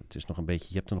 Het is nog een beetje,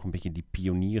 je hebt er nog een beetje die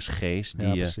pioniersgeest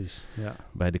die je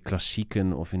bij de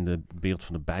klassieken of in de wereld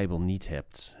van de Bijbel niet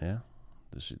hebt. Hè?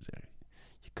 Dus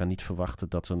je kan niet verwachten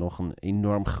dat er nog een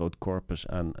enorm groot corpus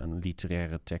aan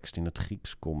literaire tekst in het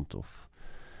Grieks komt.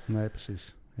 Nee,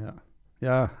 precies.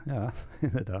 Ja,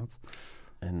 inderdaad.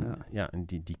 En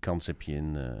die kans heb je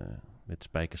met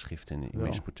spijkerschriften in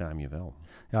Mesopotamië wel.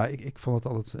 Ja, ik vond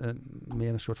het altijd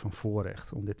meer een soort van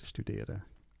voorrecht om dit te studeren.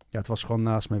 Ja, het was gewoon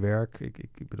naast mijn werk.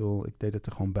 Ik bedoel, ik deed het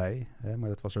er gewoon bij. Hè, maar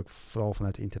dat was ook vooral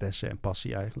vanuit interesse en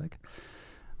passie eigenlijk.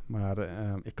 Maar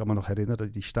ik kan me nog herinneren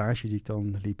dat die stage die ik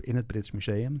dan liep in het Brits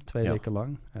Museum, 2 weken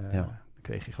lang. Dan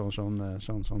kreeg je gewoon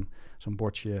zo'n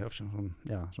bordje of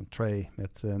zo'n tray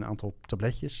met een aantal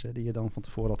tabletjes die je dan van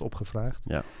tevoren had opgevraagd.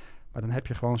 Ja. Maar dan heb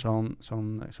je gewoon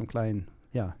zo'n klein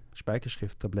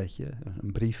spijkerschrift tabletje,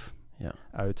 een brief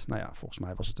uit. Nou ja, volgens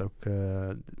mij was het ook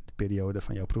de periode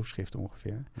van jouw proefschrift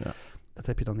ongeveer. Ja. Dat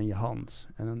heb je dan in je hand.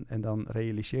 En dan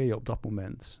realiseer je op dat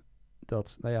moment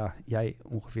dat jij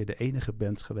ongeveer de enige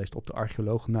bent geweest op de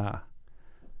archeoloog na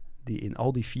die in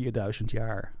al die 4000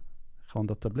 jaar gewoon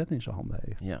dat tablet in zijn handen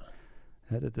heeft. Ja.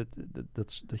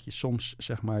 Dat je soms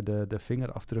zeg maar de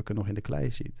vingerafdrukken nog in de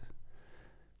klei ziet.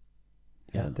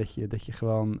 Ja, dat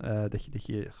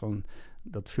je gewoon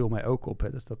dat viel mij ook op. Hè.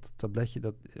 Dus dat tabletje,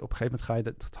 dat op een gegeven moment ga je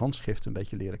dat handschrift een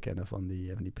beetje leren kennen van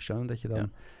die persoon. Dat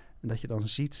je dan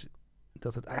ziet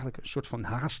dat het eigenlijk een soort van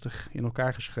haastig in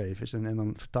elkaar geschreven is. En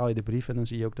dan vertaal je de brief en dan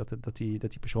zie je ook dat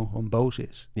die persoon gewoon boos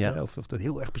is. Ja. Hè? Of dat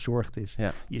heel erg bezorgd is.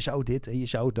 Ja. Je zou dit en je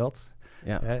zou dat.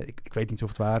 Ja. Ik weet niet of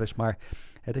het waar is, maar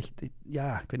ik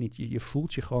weet niet. Je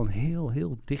voelt je gewoon heel,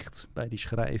 heel dicht bij die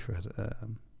schrijver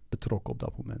betrokken op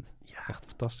dat moment. Ja. Echt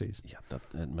fantastisch. Ja,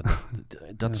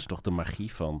 dat is toch de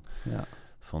magie van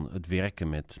het werken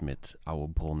met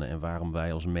oude bronnen en waarom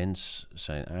wij als mens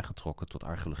zijn aangetrokken tot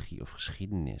archeologie of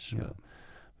geschiedenis. Ja.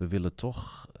 We willen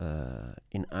toch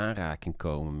in aanraking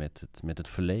komen met het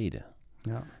verleden.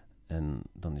 Ja. En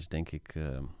dan is denk ik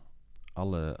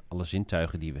alle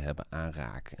zintuigen die we hebben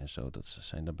aanraken en zo, dat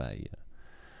zijn daarbij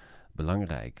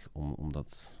belangrijk om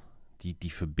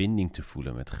die verbinding te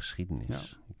voelen met de geschiedenis.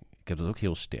 Ja. Ik heb dat ook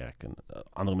heel sterk. En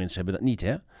andere mensen hebben dat niet,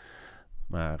 hè?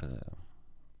 Maar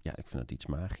ik vind het iets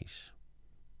magisch.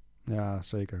 Ja,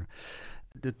 zeker.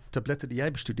 De tabletten die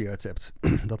jij bestudeerd hebt,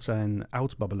 dat zijn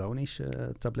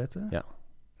oud-Babylonische tabletten. Ja.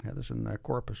 Dat is een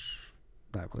corpus,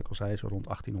 wat ik al zei, zo rond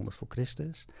 1800 voor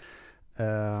Christus.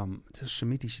 Het is een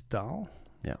Semitische taal.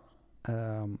 Ja.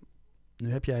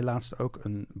 Nu heb jij laatst ook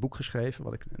een boek geschreven,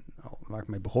 waar ik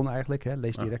mee begon eigenlijk. Hè?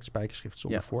 Lees direct spijkerschrift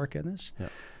zonder voorkennis. Ja.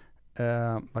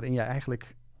 Waarin jij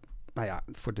eigenlijk,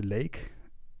 voor de leek,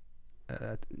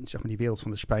 zeg maar die wereld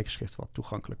van de spijkerschrift wat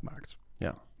toegankelijk maakt.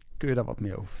 Ja. Kun je daar wat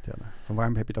meer over vertellen? Van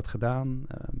waarom heb je dat gedaan?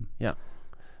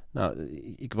 Nou,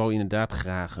 ik wou inderdaad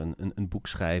graag een boek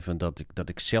schrijven dat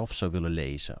ik zelf zou willen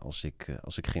lezen als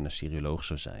ik geen assyrioloog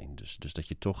zou zijn. Dus dat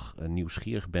je toch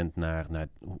nieuwsgierig bent naar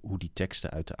hoe die teksten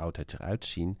uit de oudheid eruit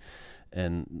zien.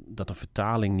 En dat een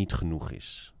vertaling niet genoeg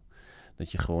is.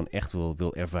 Dat je gewoon echt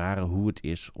wil ervaren hoe het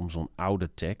is om zo'n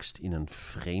oude tekst in een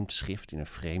vreemd schrift, in een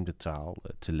vreemde taal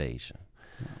te lezen.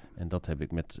 Ja. En dat heb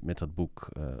ik met dat boek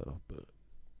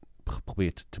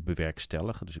geprobeerd te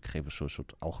bewerkstelligen. Dus ik geef een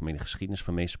soort algemene geschiedenis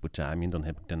van Mesopotamië. En dan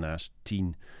heb ik daarnaast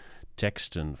 10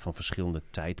 teksten van verschillende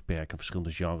tijdperken,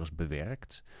 verschillende genres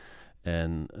bewerkt.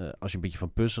 En als je een beetje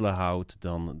van puzzelen houdt,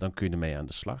 dan kun je ermee aan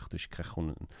de slag. Dus je krijgt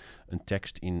gewoon een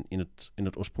tekst in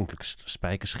het oorspronkelijke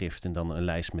spijkerschrift en dan een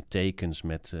lijst met tekens,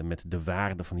 met de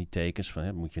waarde van die tekens.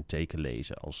 Van, moet je een teken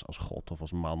lezen als God of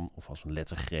als man of als een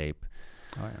lettergreep.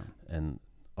 Oh ja. En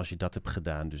als je dat hebt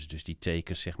gedaan, dus die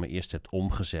tekens zeg maar eerst hebt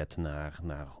omgezet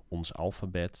naar ons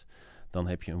alfabet, dan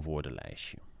heb je een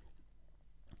woordenlijstje.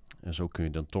 En zo kun je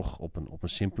dan toch op een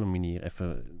simpele manier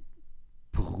even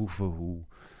proeven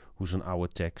hoe zo'n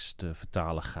oude tekst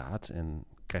vertalen gaat. En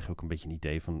krijg je ook een beetje een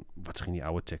idee van wat er in die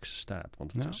oude teksten staat.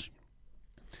 Want het is...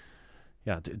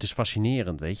 Ja, het is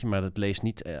fascinerend, weet je. Maar het leest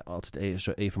niet altijd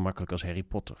zo even makkelijk als Harry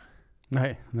Potter.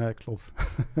 Nee, klopt.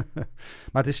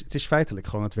 Maar het is feitelijk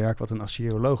gewoon het werk wat een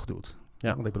Assyrioloog doet.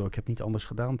 Ja. Want ik heb niet anders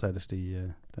gedaan tijdens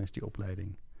die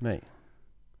opleiding. Nee.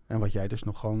 En wat jij dus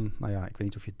nog gewoon... ik weet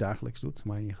niet of je het dagelijks doet,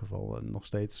 maar in ieder geval nog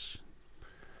steeds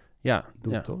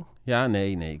doet, toch? Ja,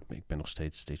 nee. Ik ben nog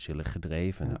steeds heel erg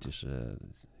gedreven. En het is...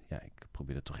 ik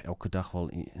probeer er toch elke dag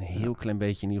wel een heel klein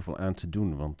beetje in ieder geval aan te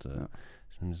doen. Want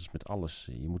net als met alles,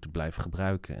 je moet het blijven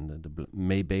gebruiken en er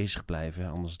mee bezig blijven.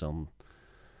 Anders dan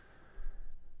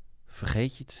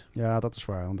vergeet je het. Ja, dat is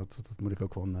waar. Want dat moet ik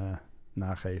ook wel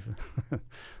nageven.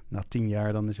 Na 10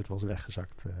 jaar dan is het wel eens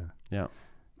weggezakt.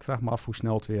 Ik vraag me af hoe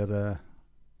snel het weer...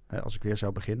 als ik weer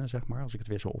zou beginnen, zeg maar. Als ik het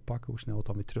weer zou oppakken, hoe snel het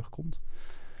dan weer terugkomt.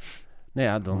 Nou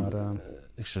ja, dan...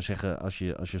 ik zou zeggen, als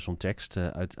je zo'n tekst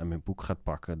uit mijn boek gaat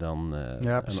pakken... dan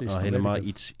precies, al dan helemaal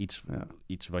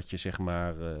iets wat je zeg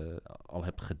maar al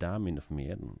hebt gedaan, min of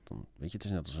meer. Dan weet je, het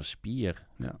is net als een spier.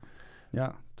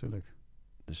 Ja, tuurlijk.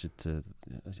 Dus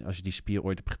als je die spier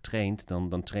ooit hebt getraind,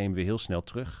 dan trainen we weer heel snel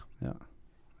terug. Ja,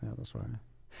 dat is waar.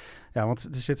 Ja,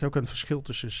 want er zit ook een verschil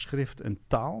tussen schrift en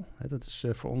taal. Dat is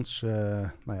voor ons,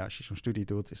 als je zo'n studie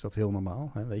doet, is dat heel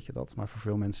normaal, weet je dat. Maar voor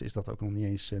veel mensen is dat ook nog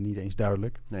niet eens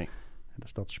duidelijk. Nee.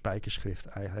 Dus dat spijkerschrift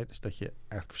eigenlijk, dus dat je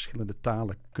eigenlijk verschillende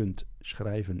talen kunt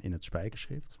schrijven in het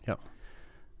spijkerschrift. Ja.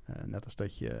 Net als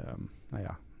dat je,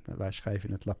 wij schrijven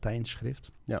in het Latijns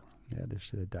schrift. Ja.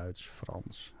 Dus Duits,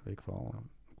 Frans, weet ik wel.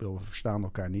 We verstaan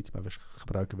elkaar niet, maar we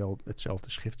gebruiken wel hetzelfde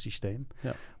schriftsysteem.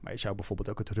 Ja. Maar je zou bijvoorbeeld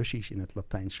ook het Russisch in het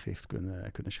Latijns schrift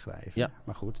kunnen schrijven. Ja.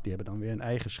 Maar goed, die hebben dan weer een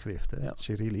eigen schrift, het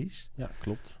Cyrillisch. Ja,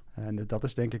 klopt. En dat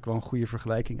is denk ik wel een goede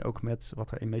vergelijking ook met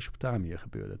wat er in Mesopotamië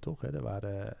gebeurde, toch? Er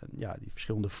waren die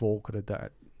verschillende volkeren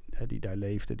die daar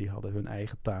leefden, die hadden hun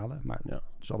eigen talen. Maar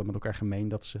ze hadden met elkaar gemeen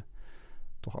dat ze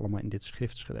toch allemaal in dit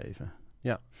schrift schreven.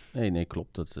 Ja, nee,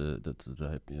 klopt. Dat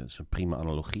is een prima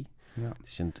analogie. Ja. Het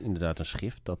is inderdaad een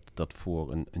schrift dat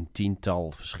voor een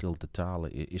 10-tal verschillende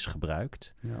talen is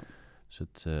gebruikt. Ja.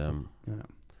 Dus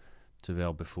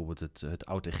terwijl bijvoorbeeld het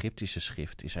Oud-Egyptische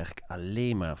schrift is eigenlijk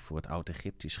alleen maar voor het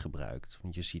Oud-Egyptisch gebruikt.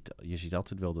 Want je ziet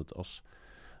altijd wel dat als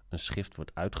een schrift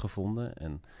wordt uitgevonden...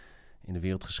 en in de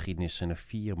wereldgeschiedenis zijn er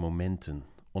 4 momenten...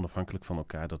 onafhankelijk van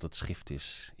elkaar dat het schrift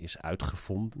is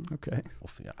uitgevonden. Okay.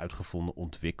 Of uitgevonden,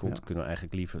 ontwikkeld, kunnen we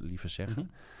eigenlijk liever zeggen.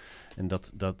 Mm-hmm. En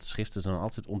dat schrift is dan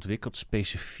altijd ontwikkeld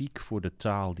specifiek voor de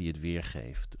taal die het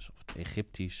weergeeft. Dus of het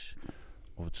Egyptisch,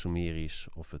 of het Sumerisch,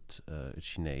 of het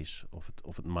Chinees,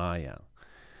 of het Maya.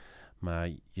 Maar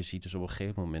je ziet dus op een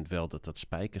gegeven moment wel dat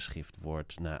spijkerschrift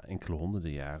wordt... na enkele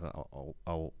honderden jaren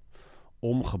al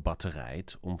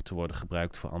omgebatterijd... om te worden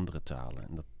gebruikt voor andere talen.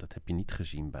 En dat heb je niet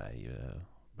gezien bij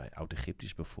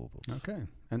Oud-Egyptisch bijvoorbeeld. Oké.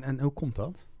 En hoe komt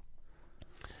dat?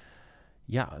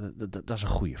 Ja, dat is een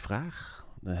goede vraag.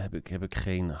 Daar heb ik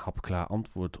geen hapklaar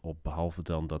antwoord op, behalve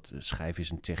dan dat schrijven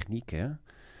is een techniek, hè?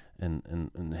 En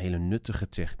een hele nuttige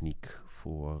techniek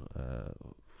voor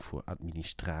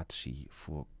administratie,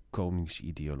 voor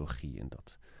koningsideologie. En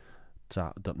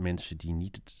dat mensen die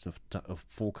niet of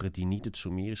volkeren die niet het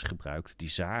Sumerisch gebruikten, die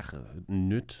zagen het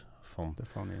nut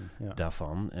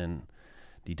daarvan. En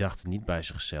die dachten niet bij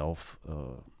zichzelf...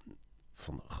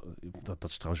 dat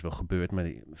is trouwens wel gebeurd,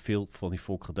 maar veel van die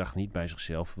volkeren dachten niet bij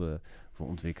zichzelf... we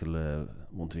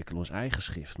ontwikkelen ons eigen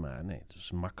schrift. Maar nee, het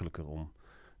is makkelijker om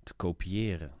te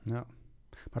kopiëren. Ja.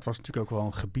 Maar het was natuurlijk ook wel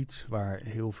een gebied waar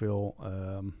heel veel...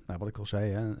 wat ik al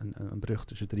zei, een brug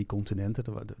tussen 3 continenten.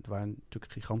 Er waren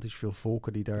natuurlijk gigantisch veel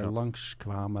volken die daar langs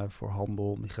kwamen... voor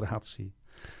handel, migratie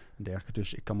en dergelijke.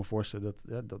 Dus ik kan me voorstellen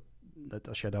dat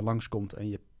als jij daar langskomt en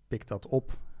je pikt dat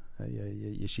op...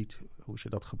 Je ziet hoe ze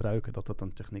dat gebruiken, dat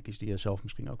een techniek is die je zelf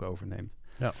misschien ook overneemt.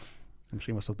 Ja. En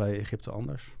misschien was dat bij Egypte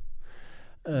anders.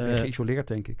 Geïsoleerd,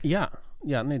 denk ik. Ja,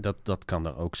 nee, dat kan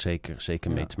er ook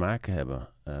zeker mee te maken hebben.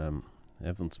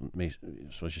 Want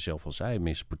zoals je zelf al zei,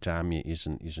 Mesopotamië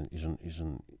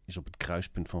is op het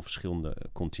kruispunt van verschillende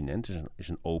continenten, is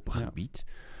een open gebied.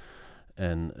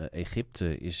 En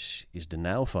Egypte is de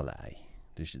Nijlvallei.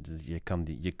 Dus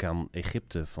je kan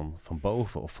Egypte van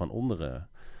boven of van onderen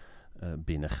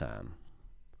binnengaan.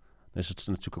 Dus het is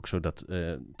natuurlijk ook zo dat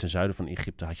ten zuiden van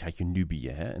Egypte had je Nubië.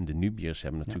 Hè? En de Nubiërs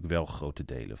hebben natuurlijk wel grote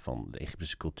delen van de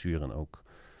Egyptische cultuur... en ook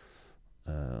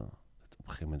op een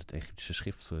gegeven moment het Egyptische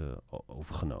schrift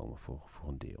overgenomen voor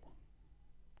een deel.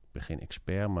 Ik ben geen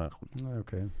expert, maar goed. Nee,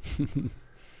 oké.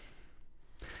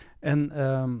 En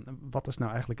wat is nou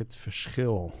eigenlijk het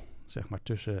verschil... zeg maar,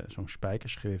 tussen zo'n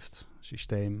spijkerschrift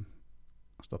systeem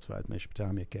als dat we uit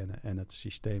Mesopotamië kennen en het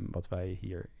systeem wat wij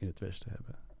hier in het Westen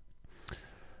hebben?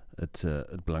 Het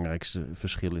belangrijkste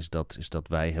verschil is dat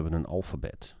wij hebben een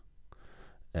alfabet.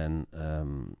 En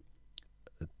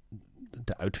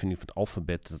de uitvinding van het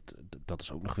alfabet, dat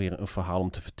is ook nog weer een verhaal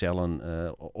om te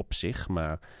vertellen op zich.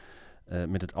 Maar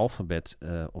met het alfabet,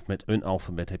 of met een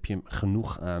alfabet, heb je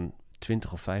genoeg aan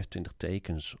 20 of 25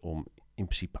 tekens om in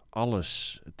principe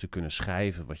alles te kunnen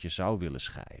schrijven wat je zou willen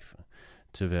schrijven.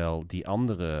 Terwijl die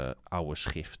andere oude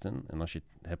schriften, en als je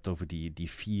het hebt over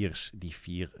die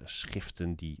vier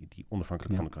schriften die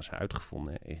onafhankelijk van elkaar zijn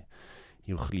uitgevonden,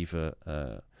 hieroglyphen,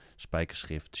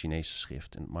 spijkerschrift, Chinese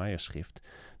schrift en Maya-schrift,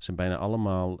 zijn bijna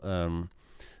allemaal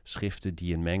schriften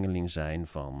die een mengeling zijn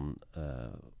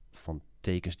van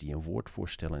tekens die een woord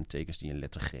voorstellen en tekens die een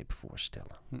lettergreep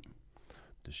voorstellen.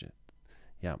 Dus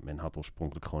men had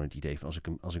oorspronkelijk gewoon het idee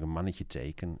van als ik een mannetje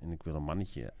teken en ik wil een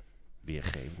mannetje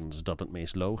weergeven, dan is dat het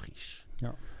meest logisch.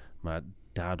 Ja. Maar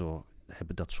daardoor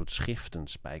hebben dat soort schriften,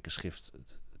 spijkerschrift,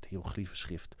 het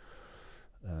hieroglyphenschrift,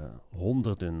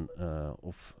 honderden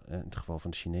of in het geval van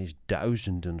het Chinees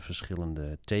duizenden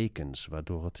verschillende tekens,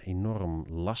 waardoor het enorm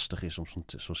lastig is om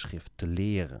zo'n schrift te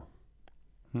leren.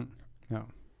 Ja.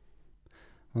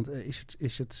 Want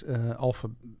is het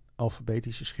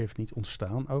alfabetische schrift niet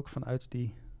ontstaan ook vanuit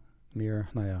die meer,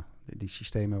 die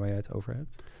systemen waar jij het over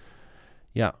hebt?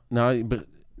 Ja,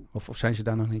 Of zijn ze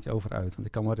daar nog niet over uit? Want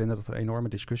ik kan me herinneren dat er een enorme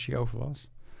discussie over was.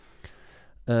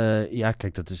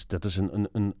 Kijk, dat is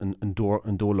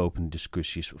een doorlopende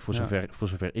discussie. Voor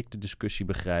zover ik de discussie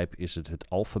begrijp, is het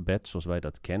alfabet zoals wij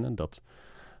dat kennen,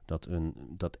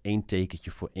 dat één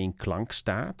tekentje voor één klank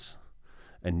staat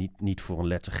en niet voor een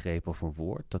lettergreep of een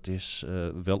woord. Dat is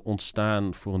wel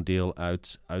ontstaan voor een deel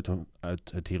uit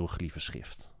het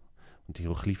hieroglyphenschrift. Want het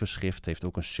hieroglyphenschrift heeft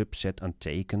ook een subset aan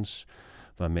tekens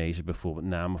waarmee ze bijvoorbeeld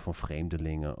namen van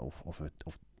vreemdelingen of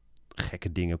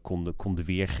gekke dingen konden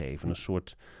weergeven.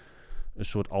 Een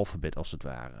soort alfabet als het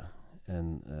ware.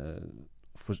 En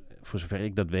voor zover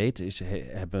ik dat weet,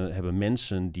 hebben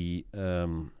mensen die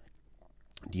een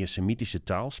Semitische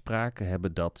taal spraken,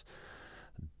 hebben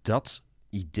dat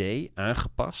idee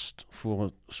aangepast voor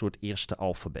een soort eerste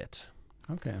alfabet.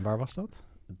 Oké, en waar was dat?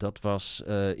 Dat was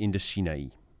in de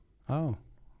Sinaï. Oh,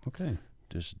 oké.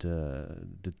 Dus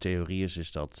de theorie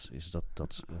is dat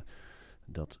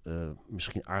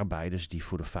misschien arbeiders die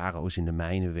voor de farao's in de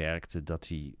mijnen werkten, dat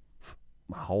die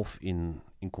half in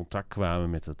contact kwamen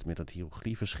met dat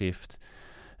hieroglyphenschrift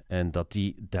en dat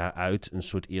die daaruit een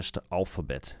soort eerste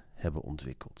alfabet hebben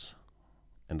ontwikkeld.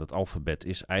 En dat alfabet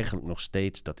is eigenlijk nog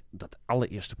steeds, dat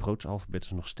allereerste proto-alfabet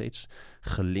is nog steeds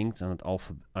gelinkt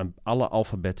aan alle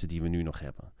alfabetten die we nu nog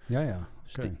hebben. Ja.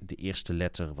 Okay. Dus de eerste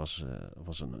letter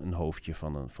was een hoofdje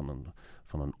van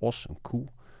een os, een koe,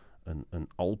 een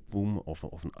alpoem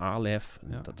of een alef.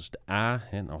 Ja. Dat is de A.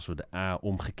 En als we de A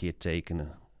omgekeerd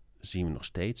tekenen, zien we nog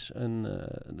steeds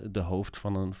de hoofd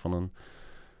van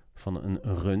een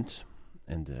rund.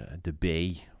 En de B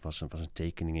was een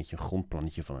tekeningetje, een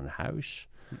grondplannetje van een huis.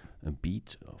 Een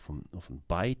beat of een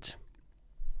byte.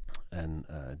 En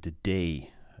de D,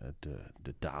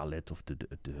 de dalet of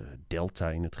de delta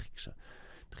in het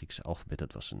Griekse alfabet,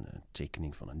 dat was een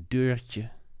tekening van een deurtje.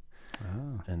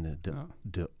 En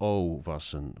de O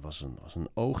was een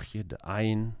oogje, de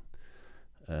Ain.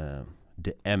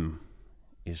 De M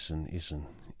is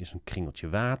een kringeltje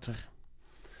water.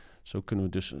 Zo kunnen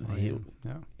we dus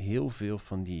heel veel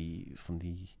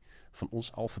van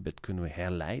ons alfabet kunnen we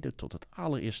herleiden tot het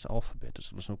allereerste alfabet. Dus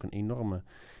dat was ook een enorme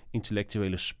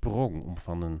intellectuele sprong om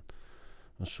van een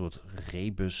soort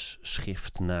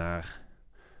rebusschrift naar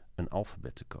een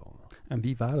alfabet te komen. En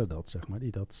wie waren dat, zeg maar,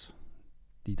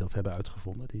 die dat hebben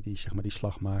uitgevonden, die zeg maar die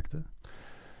slag maakten?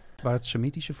 Waren het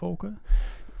Semitische volken?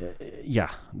 Ja,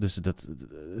 dus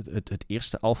het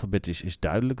eerste alfabet is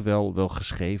duidelijk wel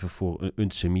geschreven voor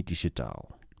een Semitische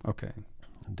taal. Oké.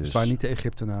 Dus het waren niet de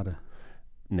Egyptenaren?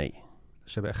 Nee.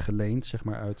 Ze hebben echt geleend, zeg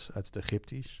maar, uit het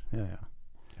Egyptisch. Ja.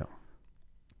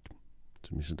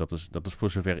 Tenminste, dat is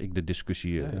voor zover ik de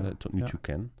discussie tot nu toe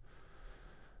ken.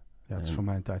 Ja, het is voor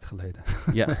mij een tijd geleden.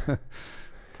 Ja.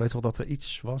 Ik weet wel dat er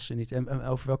iets was. En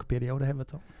over welke periode hebben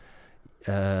we het dan?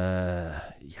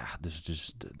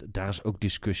 Dus daar is ook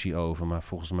discussie over. Maar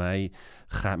volgens mij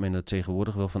gaat men er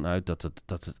tegenwoordig wel van uit dat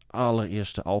het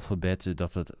allereerste alfabet,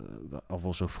 dat het al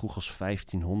wel zo vroeg als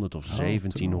 1500 of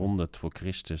 1700 voor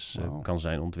Christus kan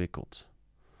zijn ontwikkeld.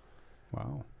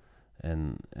 Wauw.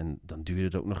 En dan duurde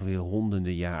het ook nog weer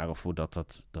honderden jaren voordat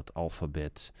dat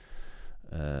alfabet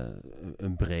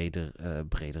een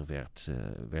breder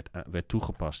werd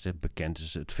toegepast. Bekend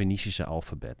is het Fenicische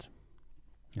alfabet.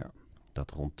 Ja.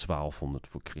 dat rond 1200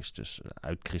 voor Christus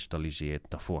uitkristalliseert.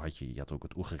 Daarvoor had je ook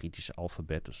het Oegaritische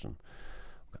alfabet, dus een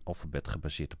alfabet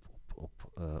gebaseerd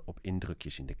op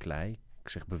indrukjes in de klei. Ik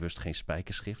zeg bewust geen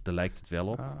spijkerschrift, daar lijkt het wel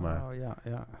op. Maar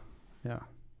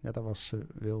Ja, daar was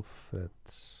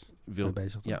Wilfred mee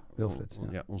bezig. Ja, Wilfred,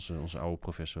 ja. Onze oude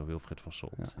professor Wilfred van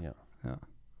Solt.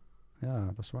 Ja,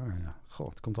 dat is waar. Ja. Goh,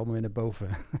 het komt allemaal weer naar boven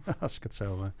als ik het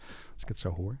zo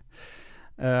hoor.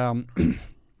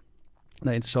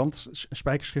 Nee, interessant.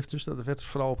 Spijkerschrift dus, dat werd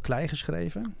vooral op klei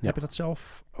geschreven. Ja. Heb je dat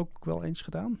zelf ook wel eens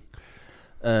gedaan?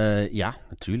 Ja,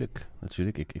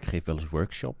 natuurlijk. Ik geef wel eens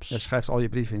workshops. Je schrijft al je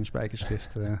brieven in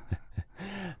spijkerschrift.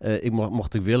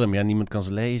 Mocht ik willen, maar ja, niemand kan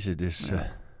ze lezen. Dus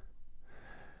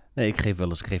nee, ik geef wel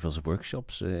eens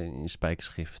workshops in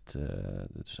spijkerschrift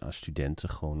dus aan studenten.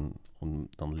 Gewoon,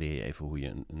 dan leer je even hoe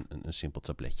je een simpel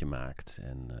tabletje maakt.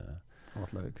 En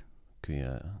wat leuk. Kun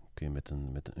je met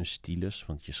een stylus,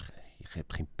 want je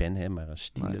hebt geen pen, hè, maar een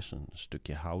stylus, een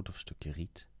stukje hout of een stukje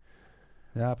riet.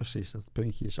 Ja, precies. Dat het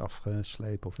puntje is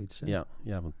afgeslepen of iets. Hè?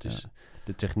 Ja, want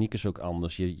de techniek is ook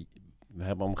anders. We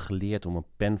hebben allemaal geleerd om een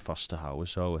pen vast te houden,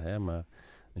 zo, hè, maar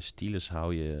een stylus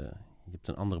je hebt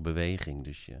een andere beweging,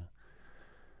 dus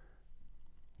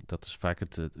dat is vaak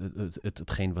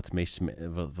hetgeen wat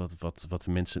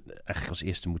de mensen eigenlijk als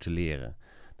eerste moeten leren.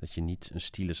 Dat je niet een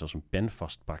stylus als een pen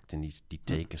vastpakt en die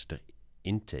tekens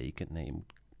erin tekent. Nee, je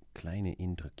moet kleine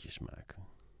indrukjes maken.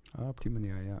 Op die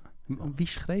manier, ja. Wie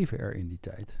schreven er in die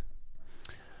tijd?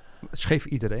 Schreef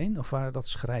iedereen of waren dat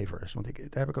schrijvers? Want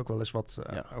daar heb ik ook wel eens wat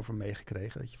over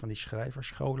meegekregen. Dat je van die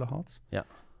schrijversscholen had. Ja.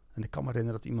 En ik kan me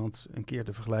herinneren dat iemand een keer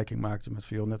de vergelijking maakte met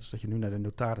net als dat je nu naar de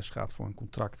notaris gaat voor een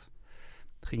contract.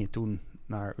 Ging je toen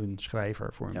naar een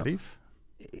schrijver voor een brief?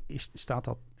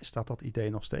 Staat dat idee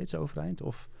nog steeds overeind?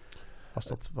 Of was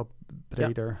dat wat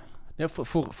breder? Ja,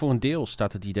 voor een deel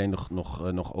staat het idee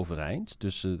nog overeind.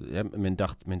 Dus men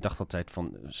dacht altijd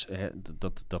van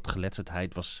dat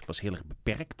geletterdheid was heel erg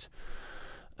beperkt.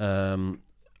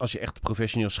 Als je echt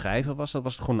professioneel schrijver was, dat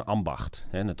was het gewoon een ambacht.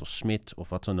 Hè? Net als smid of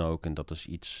wat dan ook. En dat is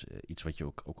iets wat je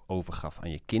ook overgaf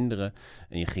aan je kinderen.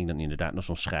 En je ging dan inderdaad naar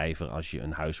zo'n schrijver als je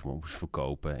een huis moest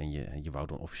verkopen. En je wou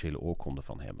er een officiële oorkonde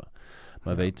van hebben.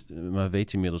 Maar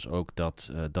weet inmiddels ook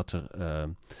dat er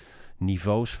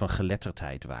niveaus van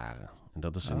geletterdheid waren. En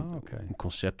dat is een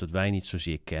concept dat wij niet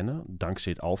zozeer kennen.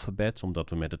 Dankzij het alfabet. Omdat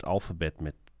we met het alfabet,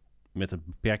 met een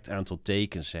beperkt aantal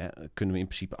tekens, kunnen we in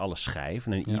principe alles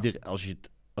schrijven. En als je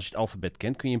het alfabet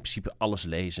kent, kun je in principe alles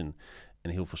lezen en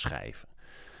heel veel schrijven.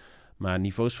 Maar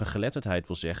niveaus van geletterdheid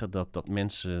wil zeggen dat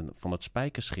mensen van het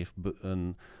spijkerschrift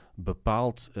een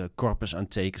bepaald corpus aan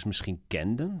tekens misschien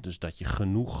kenden. Dus dat je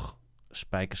genoeg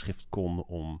spijkerschrift kon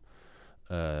om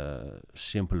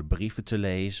simpele brieven te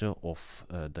lezen of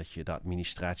dat je de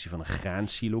administratie van een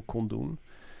graansilo kon doen.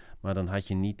 Maar dan had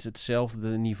je niet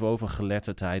hetzelfde niveau van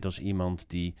geletterdheid als iemand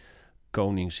die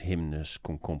koningshymnes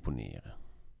kon componeren.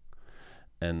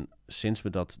 En sinds we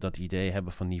dat idee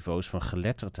hebben van niveaus van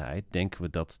geletterdheid, denken we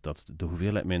dat de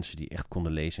hoeveelheid mensen die echt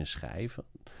konden lezen en schrijven,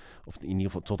 of in ieder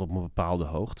geval tot op een bepaalde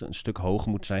hoogte, een stuk hoger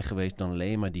moet zijn geweest dan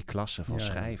alleen maar die klasse van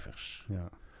schrijvers. Ja.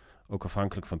 Ook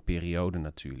afhankelijk van periode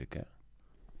natuurlijk, hè.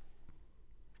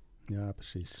 Ja,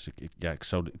 precies. Dus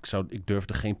ik durf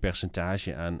er geen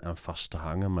percentage aan vast te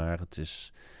hangen, maar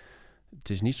het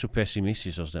is niet zo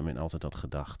pessimistisch als men altijd had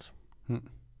gedacht.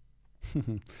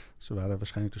 Ze waren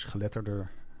waarschijnlijk dus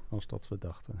geletterder als dat we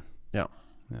dachten. Ja.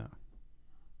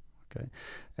 Oké.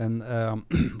 En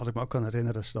wat ik me ook kan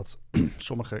herinneren is dat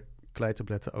sommige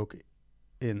kleitabletten ook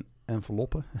in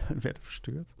enveloppen werden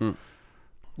verstuurd.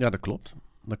 Ja, dat klopt.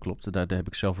 Daar heb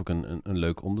ik zelf ook een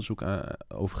leuk onderzoek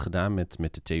over gedaan met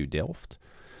de TU Delft.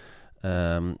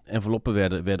 Enveloppen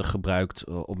werden gebruikt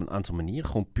op een aantal manieren.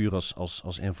 Gewoon puur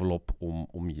als envelop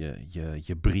om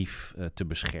je brief te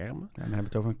beschermen. Ja, dan hebben we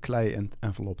het over een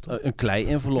klei-envelop, toch? Een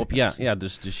klei-envelop, ja. Ja,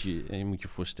 dus je moet je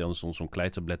voorstellen, zo'n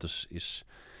kleitablet is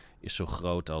zo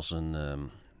groot als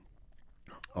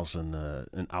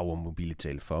een oude mobiele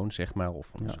telefoon, zeg maar.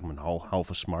 Of zeg maar een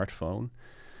halve smartphone.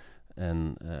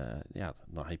 En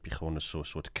dan heb je gewoon een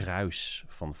soort kruis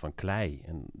van klei.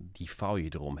 En die vouw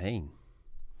je eromheen.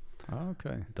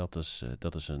 Oké. Dat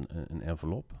is een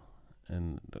envelop.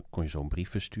 En dan kon je zo'n brief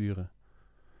versturen.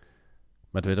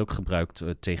 Maar het werd ook gebruikt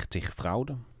tegen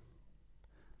fraude.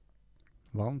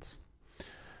 Want?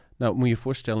 Nou, moet je je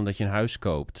voorstellen dat je een huis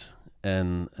koopt.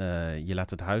 En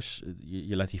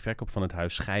je laat die verkoop van het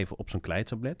huis schrijven op zo'n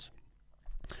kleitablet.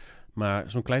 Maar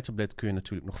zo'n kleitablet kun je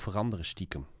natuurlijk nog veranderen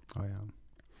stiekem. Oh ja.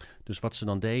 Dus wat ze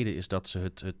dan deden is dat ze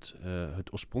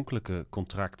het oorspronkelijke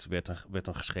contract werd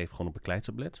dan geschreven gewoon op een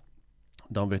kleitablet.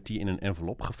 Dan werd die in een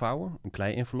envelop gevouwen, een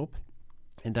klei-envelop.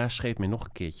 En daar schreef men nog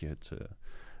een keertje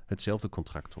hetzelfde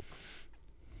contract op.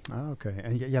 Ah, oké.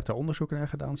 En je hebt daar onderzoek naar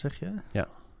gedaan, zeg je? Ja.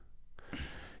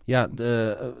 Ja,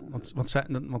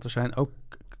 want er zijn ook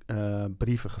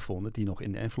brieven gevonden die nog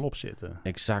in de envelop zitten.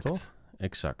 Exact, toch?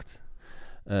 Exact.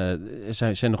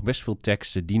 Er zijn nog best veel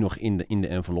teksten die nog in de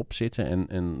envelop zitten.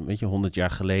 En weet je, 100 jaar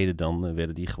geleden dan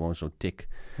werden die gewoon zo tik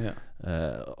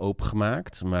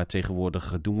opengemaakt. Maar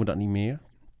tegenwoordig doen we dat niet meer.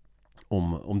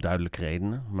 Om duidelijke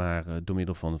redenen. Maar door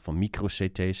middel van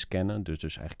micro-CT scannen. Dus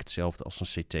eigenlijk hetzelfde als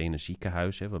een CT in een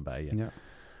ziekenhuis. Hè, waarbij je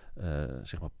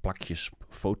zeg maar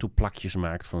fotoplakjes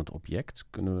maakt van het object.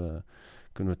 Kunnen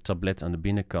we het tablet aan de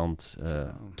binnenkant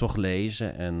toch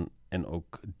lezen en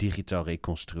ook digitaal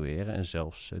reconstrueren en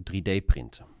zelfs 3D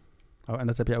printen. Oh, en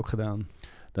dat heb je ook gedaan?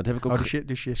 Dat heb ik ook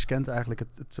dus je scant eigenlijk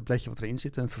het tabletje wat erin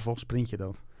zit en vervolgens print je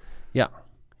dat? Ja.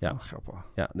 Oh, grappig.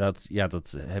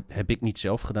 Dat heb ik niet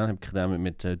zelf gedaan. Heb ik gedaan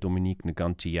met Dominique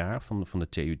Negantiaar van de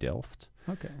TU Delft.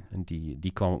 Okay. En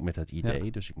die kwam ook met dat idee.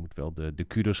 Ja. Dus ik moet wel de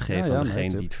kudos geven aan degene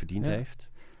die het verdiend heeft.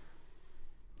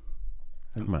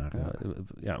 Maar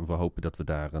we hopen dat we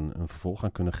daar een vervolg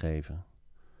aan kunnen geven.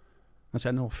 En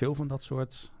zijn er nog veel van dat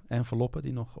soort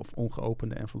enveloppen of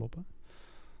ongeopende enveloppen?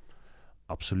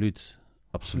 Absoluut.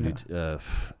 Ja.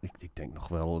 Ik denk nog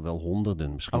wel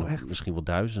honderden, misschien wel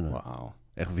duizenden. Wauw.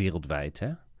 Echt wereldwijd,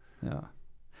 hè? Ja.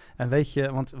 En weet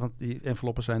je, want die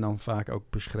enveloppen zijn dan vaak ook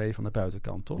beschreven aan de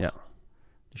buitenkant, toch? Ja.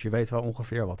 Dus je weet wel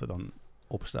ongeveer wat er dan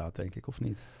op staat, denk ik, of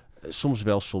niet? Soms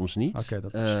wel, soms niet. Oké,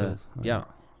 dat verschilt. Ja,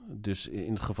 dus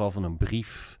in het geval van een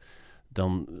brief,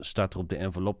 dan staat er op de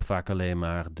envelop vaak alleen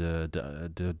maar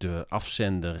de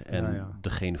afzender en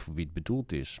degene voor wie het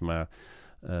bedoeld is. Maar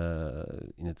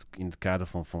in het kader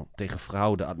van tegen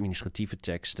fraude, administratieve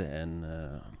teksten en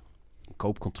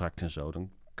koopcontracten en zo,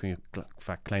 dan kun je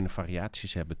vaak kleine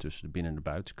variaties hebben tussen de binnen- en de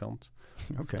buitenkant.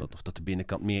 Okay. Of dat de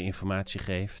binnenkant meer informatie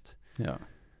geeft. Ja.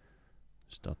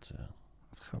 Dus dat...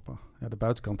 Wat grappig. Ja, de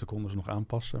buitenkanten konden ze nog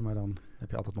aanpassen, maar dan heb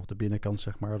je altijd nog de binnenkant,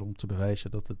 zeg maar, om te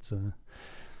bewijzen dat het...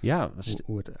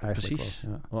 hoe het eigenlijk precies.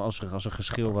 was. Ja. Als er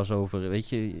geschil was over, weet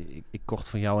je, ik kocht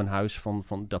van jou een huis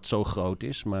van dat zo groot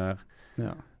is, maar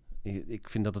ik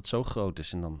vind dat het zo groot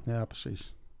is. En dan... Ja,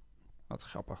 precies. Wat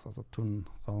grappig dat toen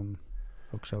gewoon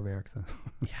ook zo werkte.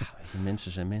 Ja,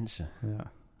 mensen zijn mensen.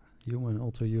 Ja, human,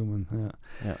 ultra-human.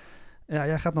 Ja,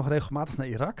 jij gaat nog regelmatig naar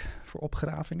Irak voor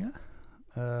opgravingen,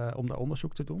 om daar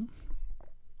onderzoek te doen.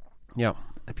 Ja.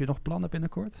 Heb je nog plannen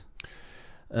binnenkort?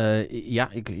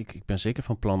 Ik ben zeker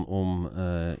van plan om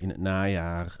in het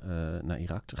najaar naar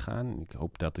Irak te gaan. Ik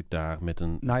hoop dat ik daar met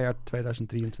een... Najaar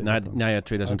 2023? Najaar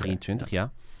 2023, okay.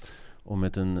 Ja. Om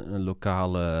met een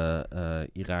lokale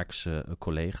Iraakse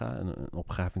collega een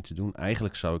opgraving te doen.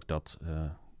 Eigenlijk zou ik dat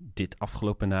dit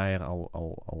afgelopen najaar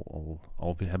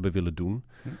al hebben willen doen.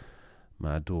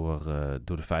 Maar door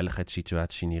de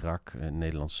veiligheidssituatie in Irak... de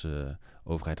Nederlandse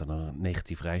overheid had een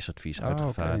negatief reisadvies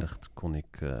uitgevaardigd. Okay.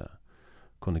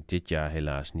 Kon ik dit jaar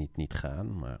helaas niet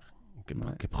gaan. Maar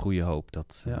ik heb goede hoop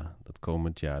dat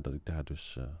komend jaar... dat ik daar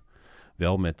dus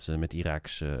wel met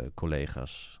Iraakse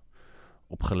collega's...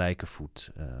 op gelijke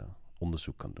voet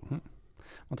onderzoek kan doen.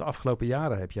 Want de afgelopen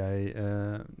jaren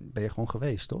ben je gewoon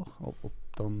geweest, toch? Op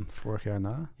dan vorig jaar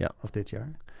na? Ja. Of dit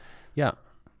jaar? Ja.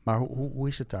 Maar hoe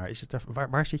is het daar?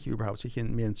 Waar zit je überhaupt? Zit je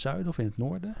meer in het zuiden of in het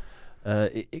noorden?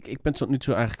 Ik ben tot nu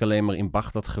toe eigenlijk alleen maar in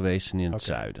Bagdad geweest en in het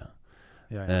zuiden.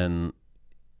 Ja. En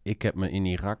ik heb me in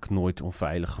Irak nooit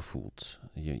onveilig gevoeld.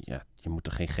 Je moet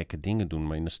er geen gekke dingen doen,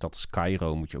 maar in een stad als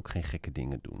Cairo moet je ook geen gekke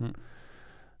dingen doen.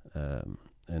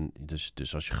 En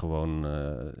dus als je gewoon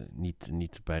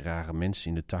niet bij rare mensen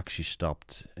in de taxi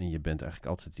stapt... en je bent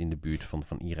eigenlijk altijd in de buurt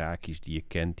van Irakisch die je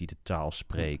kent, die de taal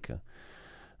spreken...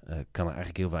 kan er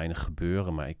eigenlijk heel weinig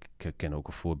gebeuren. Maar ik ken ook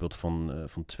een voorbeeld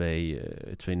van twee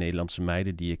Nederlandse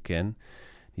meiden die ik ken.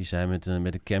 Die zijn met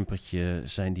een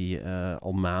campertje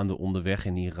al maanden onderweg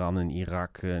in Iran en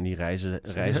Irak. En die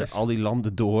reizen al die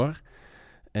landen door.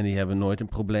 En die hebben nooit een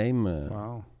probleem.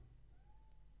 Wauw.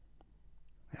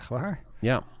 Echt waar?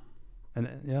 Ja.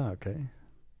 Oké.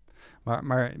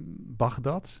 Maar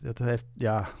Bagdad, dat heeft...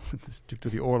 Ja, het is natuurlijk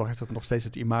door die oorlog is dat nog steeds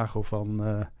het imago van...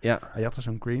 Je had er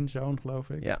zo'n green zone, geloof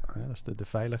ik. Ja. Dat is de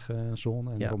veilige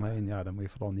zone. En eromheen, daar moet je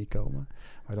vooral niet komen.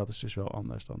 Maar dat is dus wel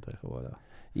anders dan tegenwoordig.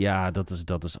 Ja,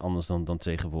 dat is anders dan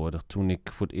tegenwoordig. Toen ik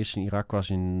voor het eerst in Irak was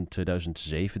in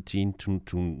 2017...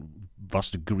 Toen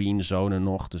was de green zone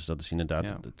nog. Dus dat is inderdaad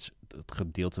het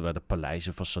gedeelte waar de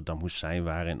paleizen van Saddam Hussein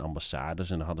waren... en ambassades.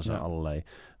 En daar hadden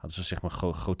ze zeg maar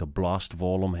grote blast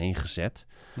wall omheen gezet.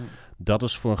 Dat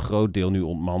is voor een groot deel nu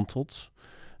ontmanteld.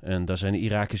 En daar zijn de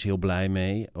Irakiërs heel blij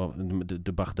mee,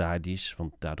 de Baghdadis.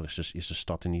 Want daardoor is de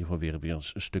stad in ieder geval weer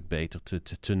een stuk beter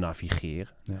te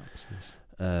navigeren. Ja, precies.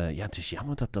 Het is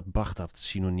jammer dat Baghdad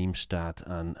synoniem staat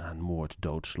aan moord,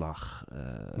 doodslag,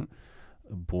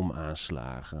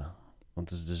 bomaanslagen.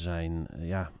 Want er zijn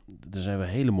wel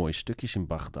hele mooie stukjes in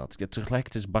Baghdad. Ja,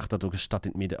 tegelijkertijd is Baghdad ook een stad in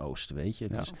het Midden-Oosten, weet je.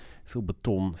 Het is veel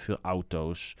beton, veel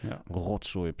auto's,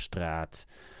 rotzooi op straat.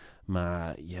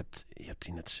 Maar je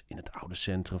hebt in het oude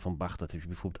centrum van Baghdad heb je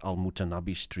bijvoorbeeld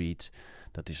Al-Mutanabi Street.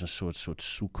 Dat is een soort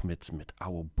zoek met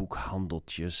oude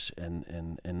boekhandeltjes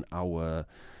en oude...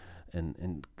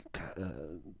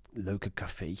 leuke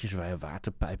cafeetjes waar je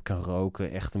waterpijp kan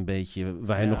roken. Echt een beetje...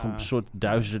 Waar je nog een soort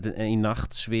 1001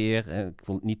 nacht sfeer... ik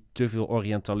wil het niet te veel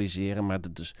orientaliseren, maar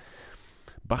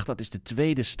Baghdad is de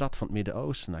tweede stad van het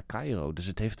Midden-Oosten na Cairo. Dus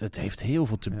het heeft heel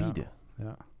veel te bieden.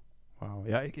 Ja. Wauw.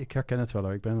 Ja, ik herken het wel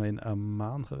hoor. Ik ben wel in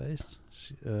Amman geweest.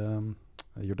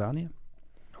 Jordanië.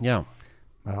 Ja. Maar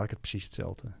daar had ik het precies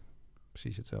hetzelfde.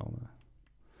 Precies hetzelfde.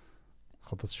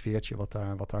 God, dat sfeertje wat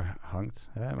daar hangt.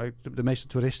 Hè? Maar de meeste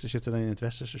toeristen zitten dan in het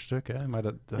westerse stuk. Hè? Maar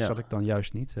daar zat ik dan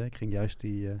juist niet. Hè? Ik ging juist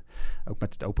ook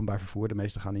met het openbaar vervoer. De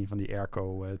meeste gaan in van die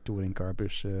airco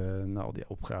touringcarbussen. Al die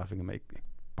opgravingen. Maar ik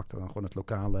pakte dan gewoon het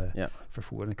lokale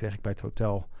vervoer. En dan kreeg ik bij het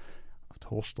hotel, of het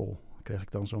hostel, kreeg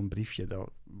ik dan zo'n briefje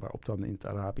waarop dan in het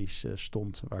Arabisch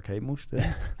stond waar ik heen moest.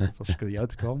 Dat als ik er niet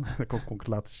uitkwam, dan kon ik het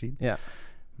laten zien. Ja.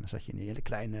 Dan zat je in die hele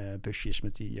kleine busjes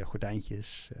met die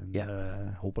gordijntjes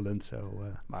en hobbelend zo.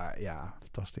 Maar ja,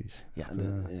 fantastisch.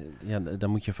 Daar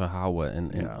moet je van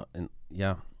houden.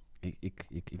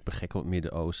 Ik ben gek op het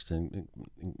Midden-Oosten.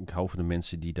 Ik hou van de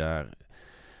mensen die daar...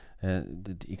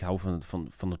 ik hou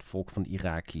van het volk van de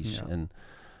Irakiërs. Ja. En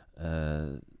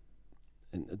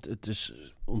het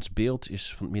is, ons beeld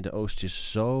is van het Midden-Oosten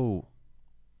is zo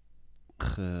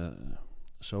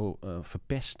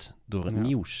verpest door het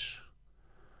nieuws.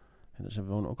 En er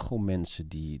wonen ook gewoon mensen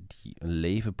die een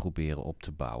leven proberen op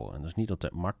te bouwen. En dat is niet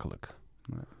altijd makkelijk.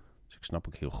 Nee. Dus ik snap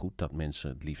ook heel goed dat mensen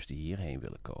het liefst hierheen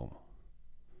willen komen.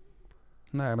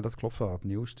 Nee, maar dat klopt wel. Het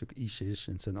nieuws is natuurlijk ISIS.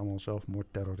 En het zijn allemaal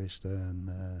zelfmoordterroristen.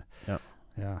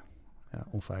 En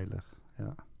onveilig.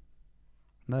 Ja.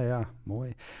 Nou ja,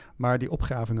 mooi. Maar die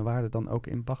opgravingen waren dan ook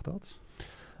in Baghdad?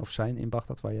 Of zijn in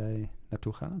Baghdad waar jij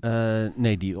naartoe gaat?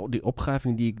 Nee, die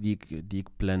opgraving die ik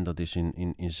plan, dat is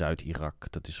in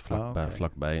Zuid-Irak. Dat is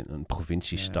vlakbij een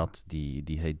provinciestad.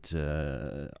 Die heet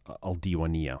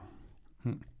Al-Diwania.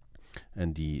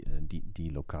 En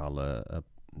die lokale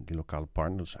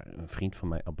partner, dus een vriend van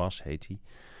mij, Abbas heet hij.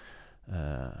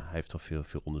 Hij heeft al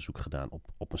veel onderzoek gedaan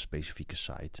op een specifieke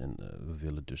site. En we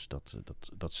willen dus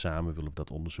dat samen willen we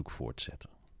dat onderzoek voortzetten.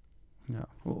 Ja,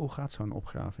 hoe gaat zo'n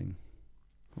opgraving?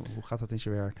 Hoe gaat dat in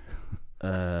zijn werk?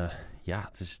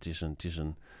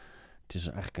 Het is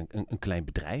eigenlijk een klein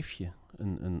bedrijfje,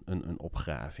 een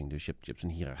opgraving. Dus je hebt een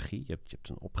hiërarchie, je hebt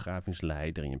een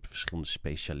opgravingsleider en je hebt verschillende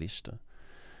specialisten.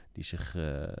 Dus je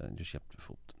hebt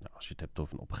bijvoorbeeld, als je het hebt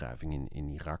over een opgraving in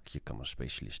Irak, je kan een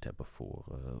specialist hebben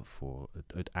voor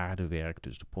het aardewerk,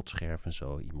 dus de potscherf en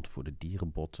zo. Iemand voor de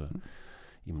dierenbotten.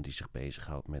 Iemand die zich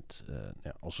bezighoudt met,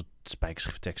 als het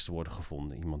spijkerschriftteksten worden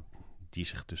gevonden. Iemand die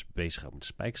zich dus bezighoudt met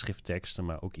spijkerschriftteksten,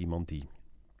 maar ook iemand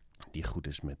die goed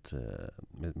is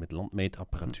met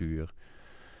landmeetapparatuur.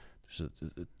 Dus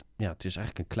het is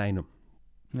eigenlijk een kleine...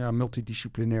 Ja,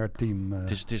 multidisciplinair team.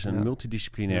 Het is een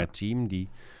multidisciplinair team die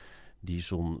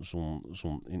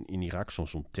in Irak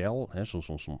zo'n tel,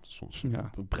 zo'n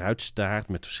bruidstaart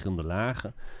met verschillende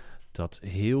lagen, dat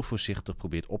heel voorzichtig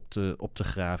probeert op te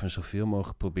graven en zoveel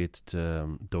mogelijk probeert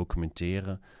te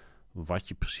documenteren wat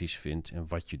je precies vindt en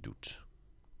wat je doet.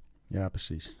 Ja,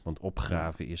 precies. Want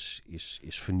opgraven is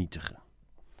vernietigen.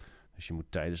 Dus je moet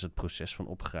tijdens het proces van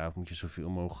opgraven moet je zoveel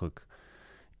mogelijk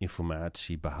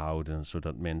informatie behouden,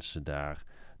 zodat mensen daar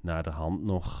na de hand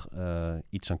nog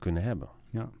iets aan kunnen hebben.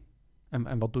 Ja.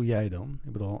 En wat doe jij dan?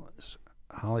 Ik bedoel,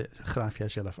 graaf jij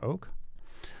zelf ook?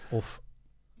 Of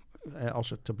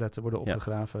als er tabletten worden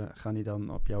opgegraven, gaan die dan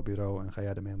op jouw bureau en ga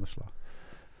jij ermee aan de slag?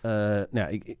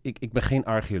 Ik ben geen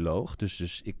archeoloog,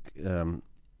 dus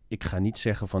ik ga niet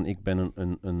zeggen van ik ben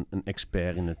een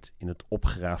expert in het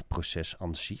opgraafproces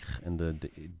aan zich en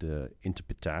de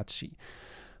interpretatie.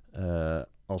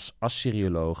 Als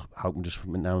Assyrioloog hou ik me dus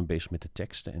met name bezig met de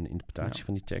teksten en de interpretatie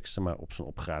van die teksten. Maar op zo'n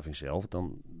opgraving zelf,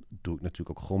 dan doe ik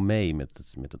natuurlijk ook gewoon mee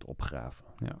met het opgraven.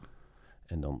 Ja.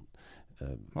 En dan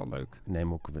leuk.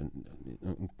 Neem ook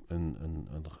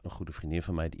een goede vriendin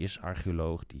van mij, die is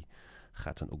archeoloog, die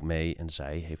gaat dan ook mee. En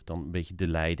zij heeft dan een beetje de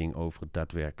leiding over het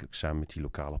daadwerkelijk samen met die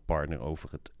lokale partner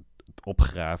over het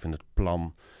opgraven en het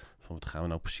plan van wat gaan we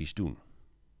nou precies doen.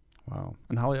 Wauw.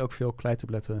 En haal je ook veel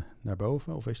kleitabletten naar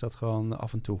boven? Of is dat gewoon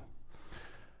af en toe?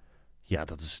 Ja,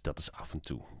 dat is af en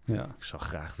toe. Ja. Ik zou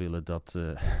graag willen dat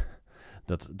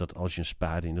als je een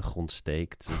spade in de grond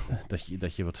steekt,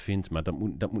 dat je wat vindt. Maar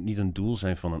dat moet niet een doel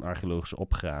zijn van een archeologische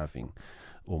opgraving,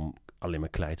 om alleen maar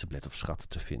kleitabletten of schatten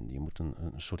te vinden. Je moet een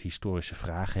soort historische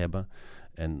vraag hebben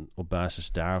en op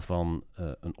basis daarvan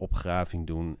een opgraving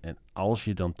doen. En als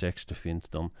je dan teksten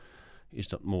vindt, dan is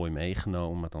dat mooi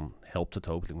meegenomen. Maar dan helpt het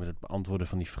hopelijk met het beantwoorden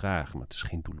van die vragen. Maar het is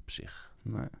geen doel op zich.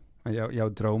 Nee. En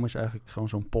jouw droom is eigenlijk gewoon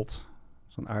zo'n pot,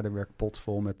 zo'n aardewerkpot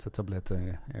vol met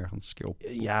tabletten ergens een keer op.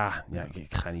 Ja.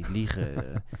 Ik ga niet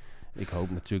liegen. Ik hoop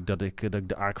natuurlijk dat ik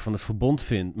de Ark van het Verbond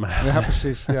vind. Maar Ja,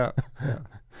 precies. Ja.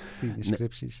 10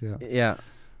 inscripties.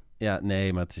 Ja,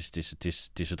 nee, maar het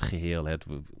is het geheel.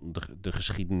 De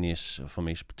geschiedenis van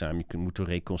Mesopotamië moeten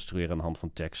reconstrueren aan de hand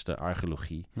van teksten,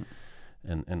 archeologie.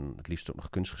 En het liefst ook nog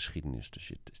kunstgeschiedenis.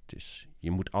 Dus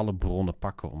je moet alle bronnen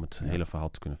pakken om het hele verhaal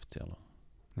te kunnen vertellen.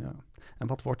 Ja. En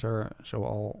wat wordt er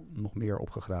zoal nog meer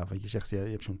opgegraven? Want je zegt, je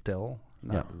hebt zo'n tel.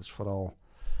 Nou, dat is vooral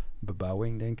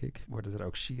bebouwing, denk ik. Worden er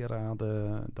ook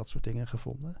sieraden, dat soort dingen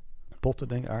gevonden? Potten,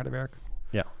 denk ik, aardewerk?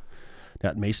 Ja,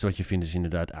 het meeste wat je vindt is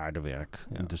inderdaad aardewerk.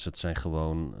 Ja. Dus het zijn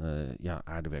gewoon,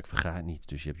 aardewerk vergaat niet.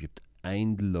 Dus je hebt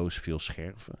eindeloos veel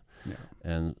scherven. Ja.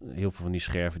 En heel veel van die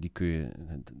scherven,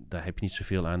 daar heb je niet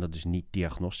zoveel aan. Dat is niet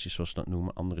diagnostisch, zoals ze dat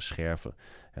noemen. Andere scherven,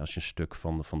 als je een stuk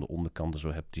van de onderkanten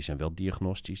zo hebt, die zijn wel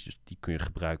diagnostisch. Dus die kun je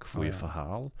gebruiken voor je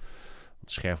verhaal.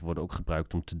 Want scherven worden ook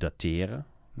gebruikt om te dateren.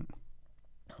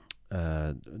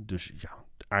 Dus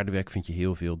aardewerk vind je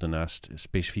heel veel. Daarnaast,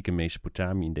 specifiek in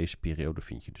Mesopotamië, in deze periode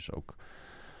vind je dus ook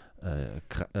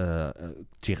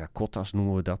terracotta's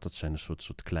noemen we dat. Dat zijn een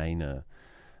soort kleine,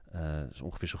 is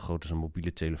ongeveer zo groot als een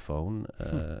mobiele telefoon.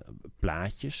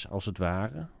 Plaatjes, als het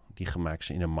ware. Die gemaakt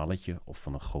zijn in een malletje of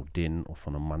van een godin of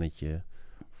van een mannetje.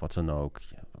 Of wat dan ook.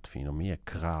 Ja, wat vind je nog meer?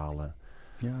 Kralen.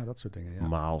 Ja, dat soort dingen. Ja.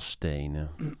 Maalstenen.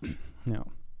 Ja,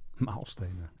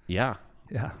 maalstenen. Ja.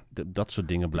 Ja. Dat soort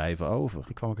dingen blijven over.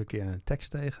 Ik kwam ook een keer een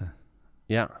tekst tegen.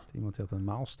 Ja. Iemand had een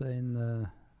maalsteen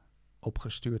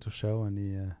opgestuurd of zo. En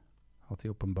die had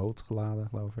hij op een boot geladen,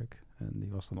 geloof ik. En die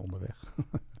was dan onderweg.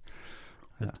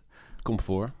 Ja. Komt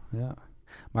voor. Ja.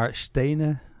 Maar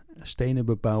stenen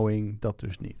bebouwing, dat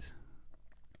dus niet.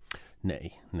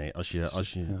 Nee. Als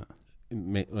je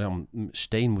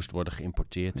steen moest worden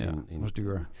geïmporteerd. Ja, het was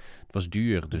duur. Het was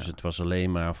duur, dus het was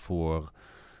alleen maar voor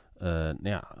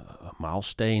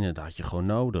maalstenen. Dat had je gewoon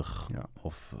nodig. Ja.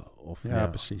 Of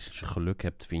precies. Als je geluk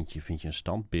hebt, vind je een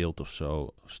standbeeld of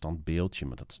zo. Standbeeldje,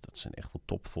 maar dat zijn echt wel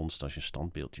topvondsten als je een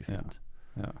standbeeldje vindt.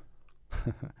 Ja.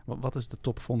 Wat is de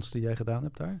topvondst die jij gedaan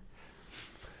hebt daar?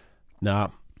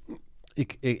 Nou,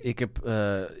 ik heb...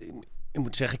 ik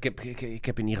moet zeggen, ik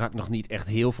heb in Irak nog niet echt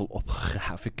heel veel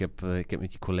opgegraven. Ik heb met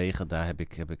die collega daar heb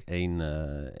ik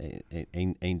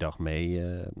één dag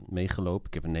meegelopen.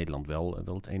 Ik heb in Nederland wel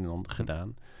het een en ander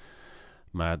gedaan.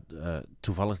 Maar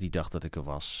toevallig die dag dat ik er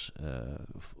was,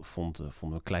 vonden we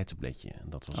een kleitabletje. En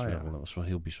dat was wel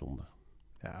heel bijzonder.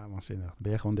 Ja, waanzinnig. Dan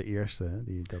ben je gewoon de eerste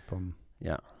die dat dan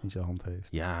in zijn hand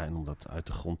heeft. Ja, en om dat uit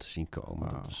de grond te zien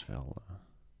komen, dat is wel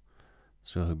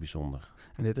heel bijzonder.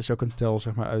 En dit is ook een tel,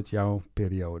 zeg maar, uit jouw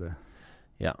periode.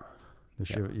 Ja. Dus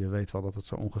je weet wel dat het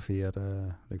zo ongeveer,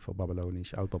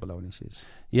 Babylonisch, oud-Babylonisch is.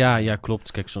 Ja,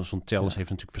 klopt. Kijk, zo'n tel heeft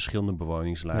natuurlijk verschillende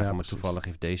bewoningslagen. Maar precies. toevallig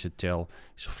heeft deze tel,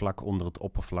 is vlak onder het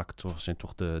oppervlak, zijn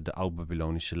toch de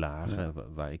oud-Babylonische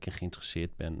lagen, waar ik in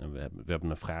geïnteresseerd ben. En we hebben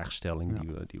een vraagstelling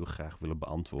die we graag willen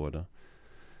beantwoorden.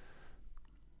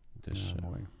 Dus,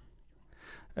 mooi.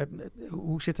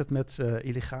 Hoe zit het met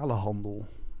illegale handel?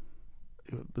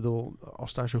 Ik bedoel,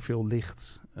 als daar zoveel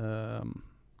ligt,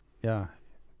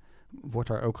 wordt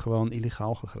daar ook gewoon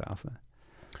illegaal gegraven?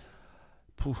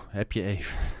 Poeh, heb je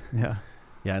even. Ja.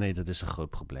 Ja, nee, dat is een groot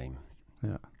probleem.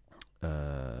 Ja.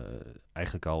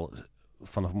 Eigenlijk al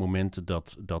vanaf het moment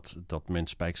dat men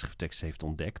spijkerschriftteksten heeft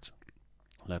ontdekt,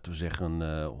 laten we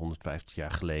zeggen 150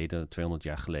 jaar geleden, 200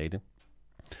 jaar geleden,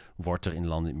 wordt er in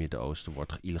landen in het Midden-Oosten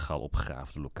illegaal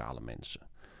opgegraven door lokale mensen.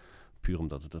 Puur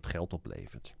omdat het geld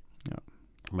oplevert. Ja.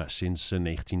 Maar sinds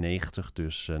 1990,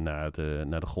 dus na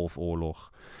de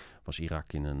Golfoorlog, was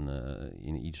Irak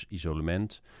in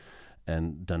isolement.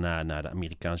 En daarna, na de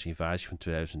Amerikaanse invasie van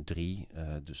 2003,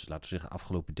 dus laten we zeggen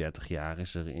afgelopen 30 jaar,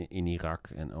 is er in Irak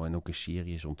en ook in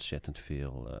Syrië is ontzettend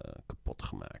veel kapot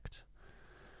gemaakt.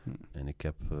 En ik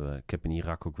heb in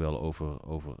Irak ook wel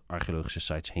over archeologische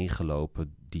sites heen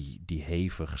gelopen die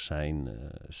hevig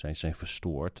zijn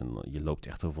verstoord. En je loopt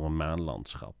echt over een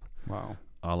maanlandschap. Wauw.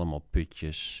 Allemaal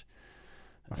putjes.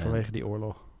 Maar vanwege die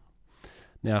oorlog?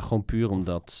 Ja, gewoon puur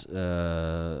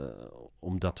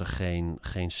omdat er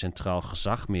geen centraal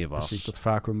gezag meer was. Precies, dat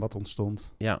vacuüm wat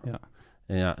ontstond. Ja.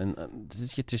 En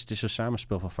het is een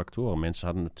samenspel van factoren. Mensen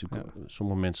hadden natuurlijk... Ja.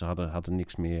 Sommige mensen hadden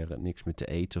niks meer te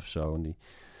eten of zo. En die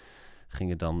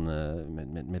gingen dan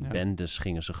met bendes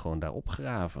gingen ze gewoon daar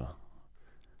opgraven.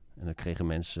 En dan kregen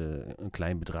mensen een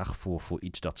klein bedrag voor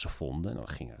iets dat ze vonden. En dan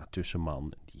ging er een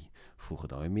tussenman. Die vroegen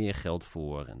daar weer meer geld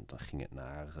voor. En dan ging het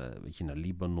naar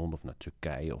Libanon of naar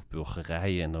Turkije of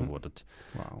Bulgarije. En dan wordt het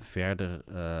verder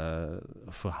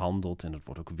verhandeld. En het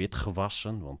wordt ook wit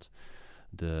gewassen. Want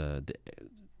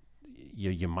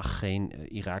je mag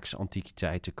geen Iraakse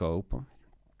antiquiteiten kopen.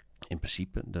 In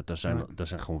principe. Daar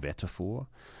zijn gewoon wetten voor.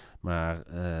 Maar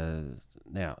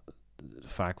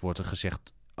vaak wordt er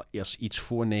gezegd... Als iets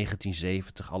voor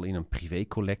 1970 al in een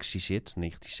privécollectie zit...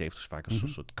 1970 is vaak een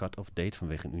soort cut-off date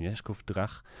vanwege een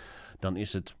UNESCO-verdrag... dan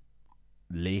is het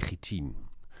legitiem.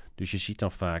 Dus je ziet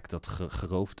dan vaak dat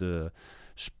geroofde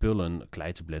spullen,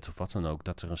 kleitabletten of wat dan ook...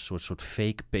 dat er een soort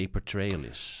fake paper trail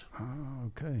is. Ah,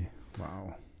 oké.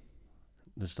 Wauw.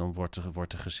 Dus dan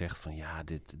wordt er gezegd van... ja,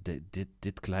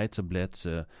 dit kleitablet...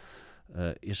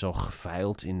 is al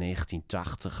geveild in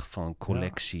 1980 van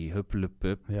collectie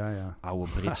Huppelepup,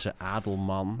 oude Britse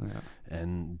adelman. Ja.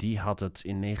 En die had het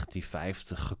in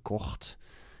 1950 gekocht.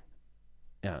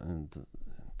 Ja,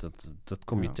 dat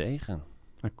kom je tegen.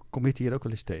 Kom je het hier ook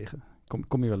wel eens tegen?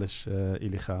 Kom je wel eens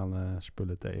illegale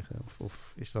spullen tegen?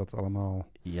 Of is dat allemaal...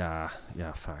 Ja,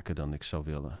 vaker dan ik zou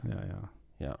willen.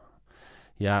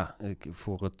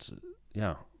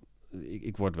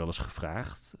 Ik word wel eens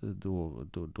gevraagd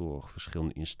door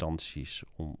verschillende instanties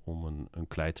om een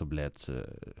kleitablet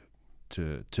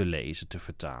te lezen, te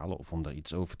vertalen of om daar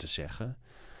iets over te zeggen.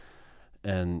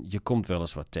 En je komt wel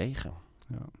eens wat tegen.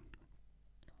 Ja.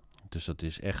 Dus dat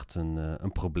is echt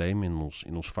een probleem in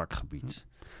ons vakgebied.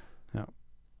 Ja.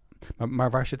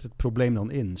 Maar waar zit het probleem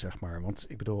dan in, zeg maar? Want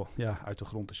ik bedoel, uit de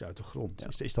grond is uit de grond. Ja.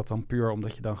 Is dat dan puur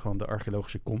omdat je dan gewoon de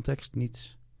archeologische context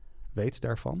niet weet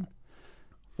daarvan?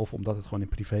 Of omdat het gewoon in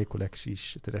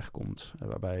privécollecties terechtkomt,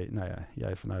 waarbij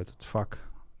jij vanuit het vak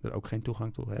er ook geen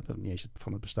toegang toe hebt, niet eens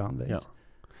van het bestaan weet.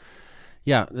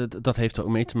 Ja, dat heeft er ook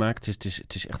mee te maken.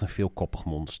 Het is echt een veelkoppig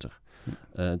monster.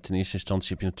 Ten eerste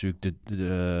instantie heb je natuurlijk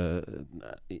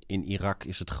in Irak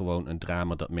is het gewoon een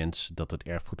drama dat het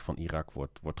erfgoed van Irak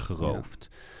wordt geroofd.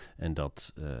 Ja. En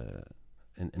dat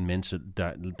en mensen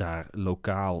daar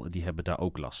lokaal, die hebben daar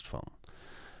ook last van.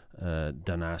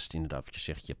 Daarnaast inderdaad, wat je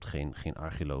zegt, je hebt geen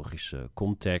archeologische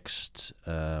context.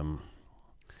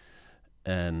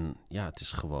 En het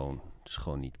is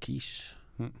gewoon niet kies.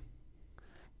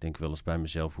 Ik denk wel eens bij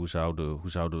mezelf, hoe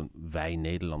zouden wij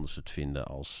Nederlanders het vinden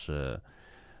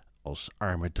als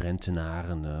arme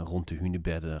Drentenaren rond de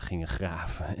hunebedden gingen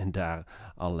graven en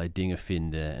daar allerlei dingen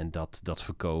vinden en dat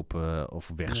verkopen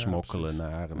of wegsmokkelen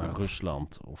naar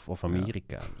Rusland of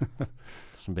Amerika. Ja. Dat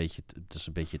is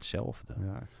een beetje hetzelfde.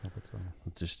 Ja, ik snap het wel.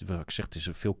 Het is, wat ik zeg, het is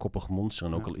een veelkoppig monster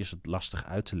en ook al is het lastig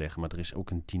uit te leggen, maar er is ook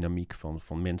een dynamiek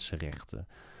van mensenrechten.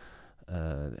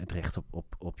 Het recht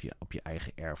op je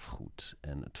eigen erfgoed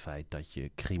en het feit dat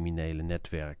je criminele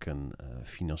netwerken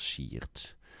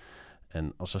financiert.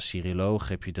 En als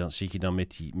Assyrioloog zit je dan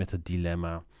met het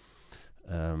dilemma...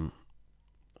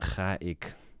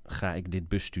 Ga ik dit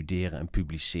bestuderen en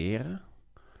publiceren?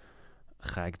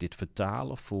 Ga ik dit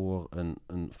vertalen voor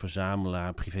een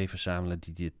verzamelaar, privéverzamelaar...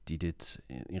 die dit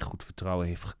in goed vertrouwen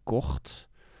heeft gekocht?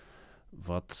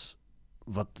 Wat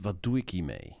doe ik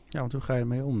hiermee? Ja, want hoe ga je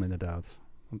ermee om inderdaad?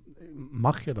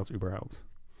 Mag je dat überhaupt?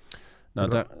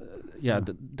 Nou,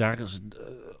 daar is...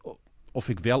 Of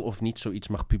ik wel of niet zoiets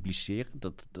mag publiceren,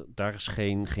 daar is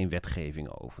geen wetgeving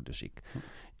over. Dus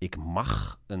ik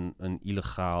mag een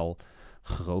illegaal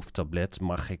geroofd tablet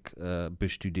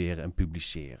bestuderen en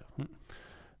publiceren.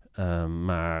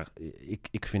 Maar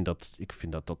ik vind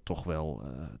dat toch wel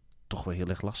heel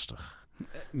erg lastig.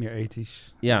 Meer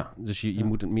ethisch. Ja, dus je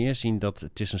moet het meer zien dat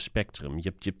het is een spectrum.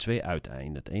 Je hebt twee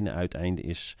uiteinden. Het ene uiteinde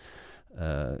is...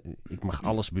 ik mag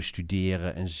alles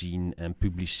bestuderen en zien en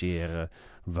publiceren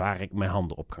waar ik mijn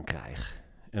handen op kan krijgen.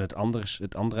 En het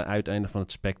andere uiteinde van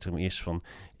het spectrum is van...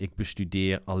 ik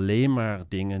bestudeer alleen maar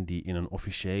dingen die in een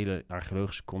officiële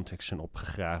archeologische context zijn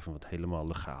opgegraven... wat helemaal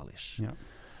legaal is. Ja.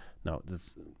 Nou,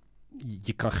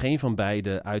 je kan geen van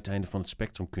beide uiteinden van het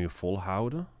spectrum kun je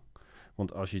volhouden.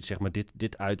 Want als je zeg maar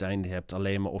dit uiteinde hebt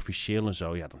alleen maar officieel en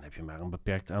zo... ja, dan heb je maar een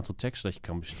beperkt aantal teksten dat je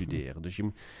kan bestuderen. Dus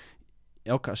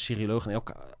elke Assyrioloog en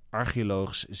elke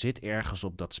archeoloog zit ergens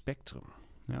op dat spectrum.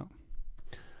 Ja.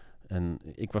 En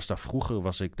vroeger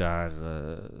was ik daar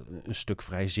een stuk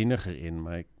vrijzinniger in.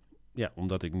 Maar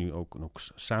omdat ik nu ook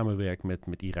samenwerk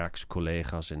met Iraakse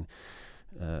collega's... en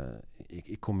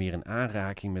ik kom meer in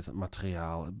aanraking met het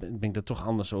materiaal. Ben ik er toch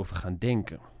anders over gaan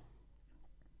denken.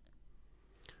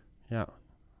 Ja.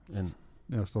 En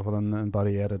Ja, dat is toch wel een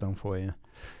barrière dan voor je.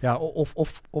 Ja,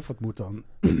 of het moet dan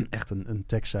echt een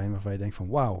tekst zijn waarvan je denkt van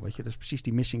wauw, weet je, dat is precies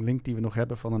die missing link die we nog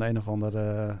hebben van een of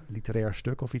ander literair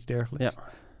stuk of iets dergelijks.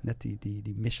 Ja. Net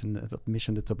dat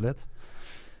missende tablet.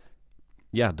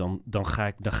 Ja, dan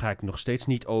ga ik nog steeds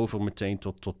niet over meteen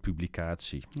tot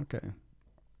publicatie. Oké.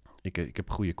 Ik heb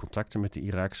goede contacten met de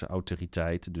Iraakse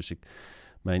autoriteiten, dus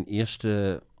mijn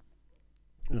eerste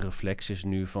reflex is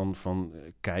nu van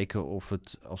kijken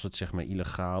als het zeg maar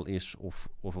illegaal is, of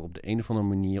er op de een of andere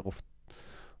manier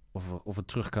of het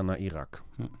terug kan naar Irak.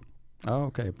 Oh,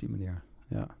 oké, op die manier.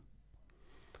 Ja.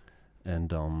 En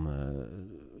dan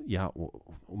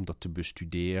om dat te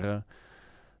bestuderen,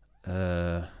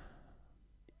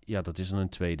 dat is dan een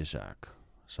tweede zaak,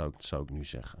 zou ik nu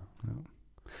zeggen. Ja.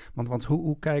 Want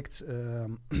hoe kijkt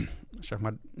zeg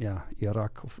maar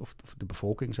Irak of de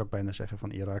bevolking, zou ik bijna zeggen,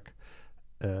 van Irak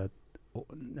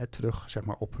net terug zeg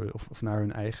maar op of naar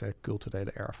hun eigen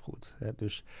culturele erfgoed. Hè?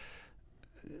 Dus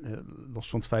los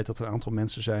van het feit dat er een aantal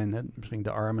mensen zijn, hè, misschien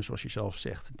de armen zoals je zelf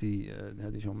zegt, die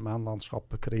zo'n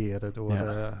maanlandschap creëren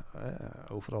door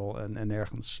overal en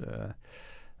nergens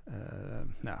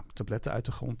tabletten uit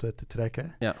de grond te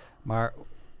trekken. Ja. Maar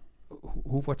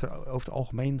hoe wordt er over het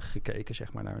algemeen gekeken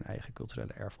zeg maar, naar hun eigen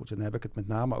culturele erfgoed? En dan heb ik het met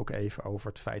name ook even over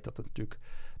het feit dat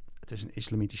het is een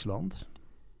islamitisch land.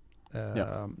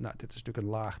 Dit is natuurlijk een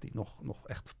laag die nog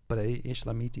echt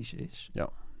pre-islamitisch is. Ja.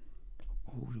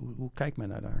 Hoe kijkt men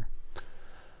naar daar?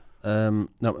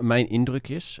 Mijn indruk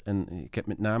is, en ik heb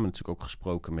met name natuurlijk ook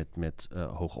gesproken met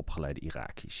hoogopgeleide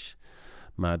Irakisch,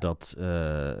 maar dat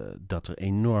er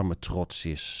enorme trots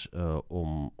is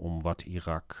om wat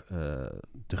Irak,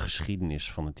 de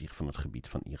geschiedenis van het gebied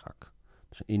van Irak.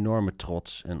 Dus een enorme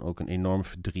trots en ook een enorm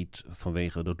verdriet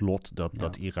vanwege het lot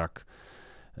dat Irak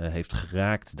heeft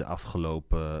geraakt de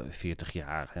afgelopen 40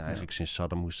 jaar. Eigenlijk sinds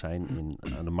Saddam Hussein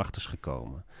aan de macht is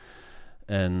gekomen.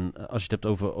 En als je het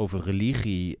hebt over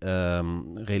religie,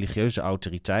 religieuze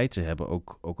autoriteiten hebben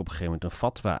ook op een gegeven moment een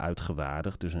fatwa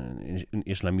uitgevaardigd. Dus een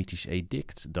islamitisch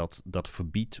edict dat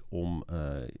verbiedt om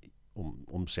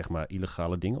zeg maar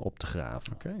illegale dingen op te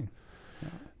graven. Okay. Ja.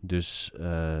 Dus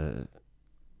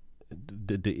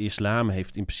de islam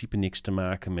heeft in principe niks te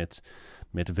maken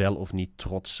met wel of niet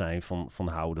trots zijn van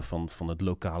houden van het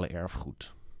lokale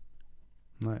erfgoed.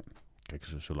 Nee. Kijk,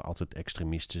 er zullen altijd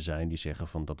extremisten zijn die zeggen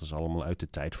van dat is allemaal uit de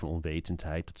tijd van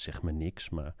onwetendheid. Dat zegt me niks,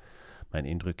 maar mijn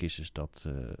indruk is dat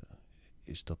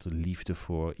de liefde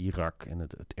voor Irak en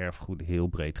het erfgoed heel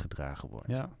breed gedragen wordt.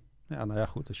 Ja,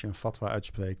 goed, als je een fatwa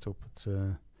uitspreekt op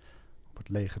het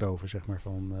leegroven zeg maar,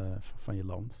 van je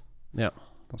land,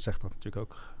 dan zegt dat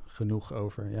natuurlijk ook genoeg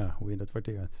over hoe je dat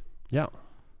waardeert. Ja.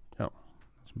 Dat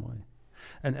is mooi.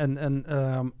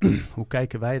 En hoe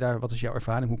kijken wij daar, wat is jouw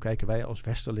ervaring, hoe kijken wij als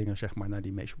Westerlingen zeg maar, naar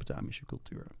die Mesopotamische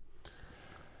cultuur?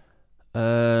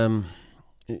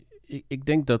 Ik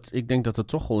denk dat er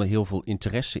toch wel heel veel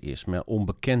interesse is, maar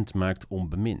onbekend maakt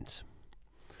onbemind.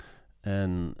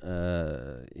 En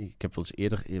ik heb wel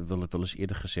eens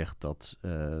eerder gezegd dat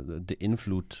de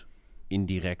invloed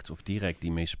indirect of direct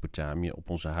die Mesopotamië op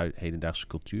onze hedendaagse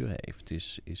cultuur heeft,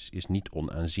 is niet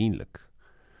onaanzienlijk.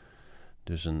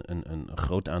 Dus een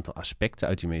groot aantal aspecten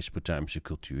uit die Mesopotamische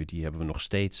cultuur, die hebben we nog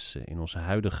steeds in onze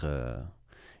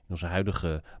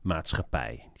huidige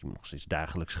maatschappij, die we nog steeds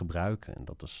dagelijks gebruiken. En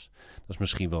dat is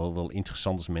misschien wel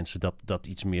interessant als mensen dat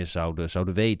iets meer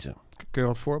zouden weten. Kun je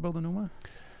wat voorbeelden noemen?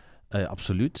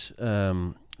 Absoluut.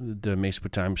 De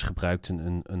Mesopotamiërs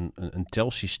gebruikten een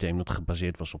telsysteem dat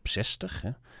gebaseerd was op 60.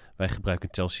 Hè. Wij gebruiken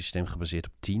een telsysteem gebaseerd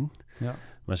op 10. Ja.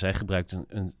 Maar zij gebruikten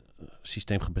een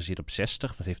systeem gebaseerd op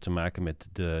 60. Dat heeft te maken met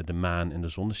de maan- en de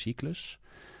zonnecyclus.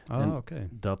 Oké.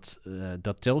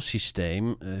 Dat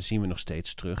telsysteem zien we nog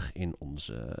steeds terug in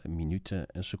onze minuten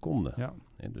en seconden. Ja.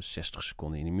 Dus 60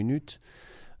 seconden in een minuut,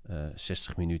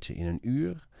 60 minuten in een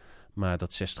uur. Maar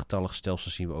dat 60-tallig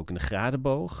stelsel zien we ook in de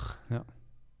gradenboog. Ja.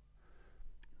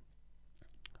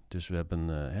 Dus we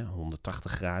hebben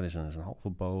 180 graden is een halve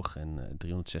boog en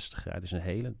 360 graden is een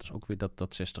hele. Dat is ook weer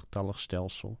dat 60-tallig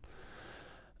stelsel.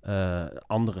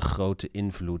 Andere grote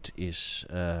invloed is,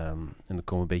 en dan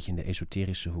komen we een beetje in de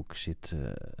esoterische hoek, zit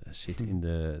in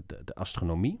de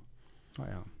astronomie. Oh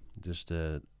ja. Dus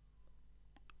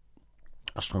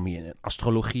astronomie en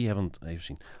astrologie. Want even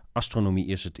zien. Astronomie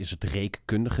is het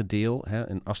rekenkundige deel. Hè,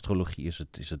 en astrologie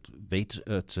is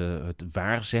het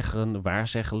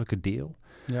waarzeggelijke deel.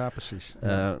 Ja, precies.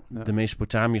 De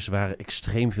Mesopotamiërs waren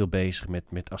extreem veel bezig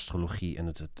met astrologie en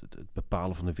het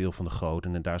bepalen van de wil van de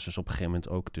goden. En daar is dus op een gegeven moment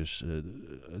ook dus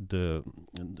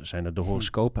zijn er de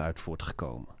horoscopen uit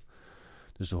voortgekomen.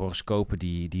 Dus de horoscopen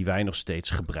die wij nog steeds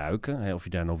gebruiken, hè, of je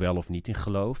daar nou wel of niet in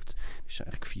gelooft, die zijn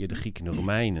eigenlijk via de Grieken en de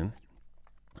Romeinen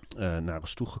naar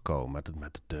ons toegekomen.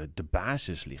 Maar de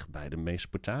basis ligt bij de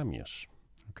Mesopotamiërs.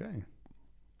 Oké.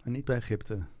 En niet bij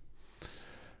Egypte?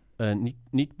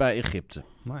 Niet bij Egypte.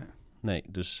 Nee,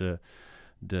 dus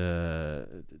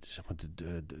de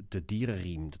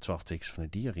dierenriem, de 12 tekens van de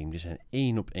dierenriem, die zijn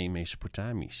 1 op 1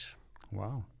 Mesopotamisch.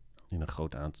 Wauw. In een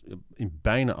groot aantal, in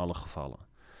bijna alle gevallen.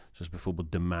 Zoals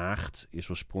bijvoorbeeld de maagd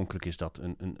is dat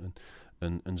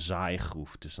een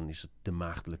zaaigroef. Dus dan is het de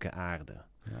maagdelijke aarde.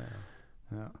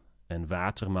 Ja. En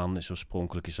waterman is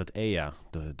dat Ea,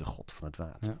 de god van het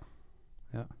water.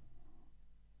 Ja.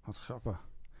 Wat grappig.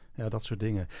 Ja, dat soort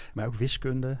dingen. Maar ook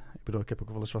wiskunde. Ik bedoel, ik heb ook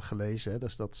wel eens wat gelezen. Hè,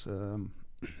 dus dat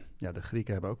de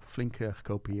Grieken hebben ook flink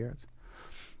gekopieerd.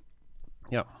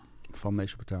 Ja. Van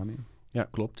Mesopotamië. Ja,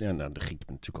 klopt. Ja, nou, de Grieken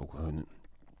hebben natuurlijk ook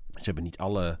ze hebben niet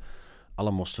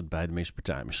alle mosterd bij de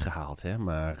Mesopotamiërs gehaald, hè,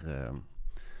 maar we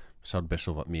zouden best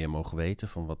wel wat meer mogen weten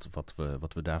van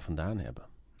wat we daar vandaan hebben.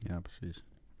 Ja, precies.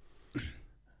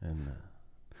 En,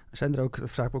 zijn er ook,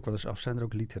 dat vraag ik me ook wel eens af, zijn er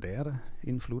ook literaire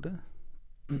invloeden?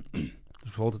 Dus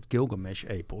bijvoorbeeld het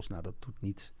Gilgamesh-epos, nou dat doet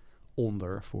niet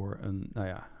onder voor een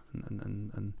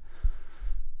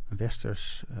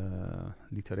westers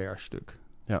literair stuk.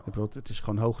 Ja. Ik bedoel, het is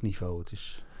gewoon hoog niveau. Het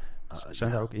is,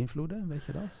 zijn daar ook invloeden, weet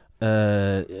je dat?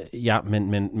 Ja,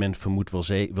 men vermoedt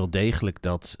wel degelijk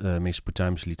dat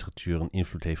Mesopotamische literatuur een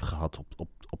invloed heeft gehad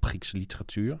op Griekse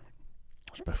literatuur.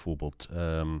 Dus bijvoorbeeld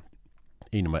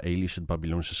Enuma Elish, het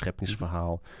Babylonische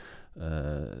scheppingsverhaal,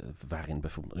 waarin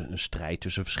bijvoorbeeld een strijd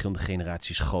tussen verschillende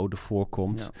generaties goden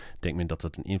voorkomt. Ja. Denkt men dat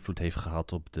dat een invloed heeft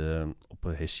gehad op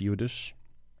Hesiodus.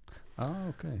 Ah,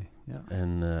 oké. Ja. En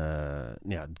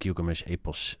het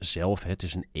Gilgamesh-epos zelf, het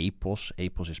is een epos.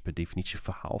 Epos is per definitie een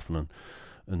verhaal van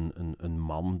een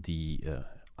man die...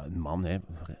 een man, hè,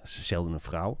 zelden een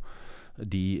vrouw...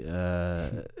 die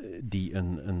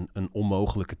een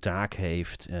onmogelijke taak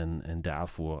heeft en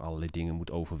daarvoor allerlei dingen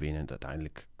moet overwinnen. En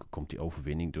uiteindelijk komt die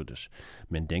overwinning door. Dus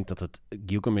men denkt dat het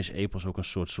Gilgamesh-epos ook een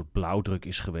soort blauwdruk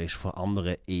is geweest voor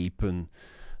andere epen,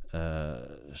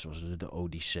 zoals de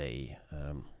Odyssee.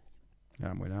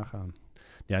 Ja, moet je nagaan.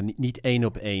 Ja, niet 1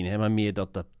 op 1, hè, maar meer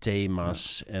dat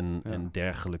thema's en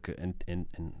dergelijke en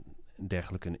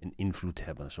dergelijke een invloed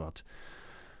hebben.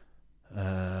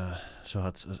 Zo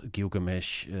had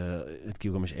Gilgamesh, het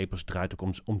Gilgamesh-epos draait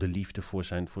ook om de liefde voor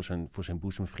zijn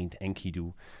boezemvriend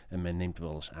Enkidu. En men neemt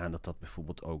wel eens aan dat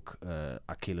bijvoorbeeld ook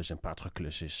Achilles en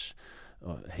Patroclus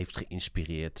heeft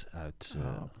geïnspireerd uit...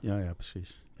 Ja,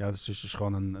 precies. Ja, het is dus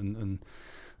gewoon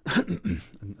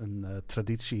een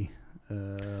traditie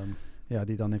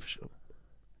die dan even...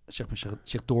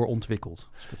 zich doorontwikkelt,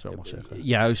 als ik het zo mag zeggen.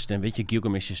 Juist, en weet je,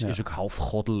 Gilgamesh is ook half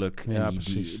goddelijk. Ja, en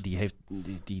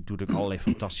die doet ook allerlei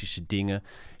fantastische dingen.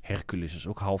 Hercules is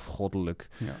ook half goddelijk.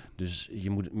 Ja. Dus je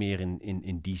moet het meer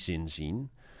in die zin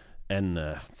zien. En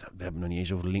we hebben nog niet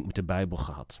eens over de link met de Bijbel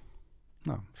gehad.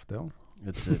 Nou, vertel.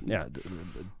 Het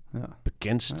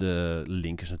bekendste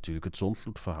link is natuurlijk het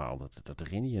zondvloedverhaal. Dat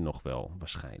herinner je nog wel,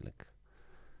 waarschijnlijk.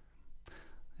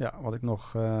 Ja, wat ik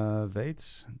nog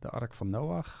weet, de ark van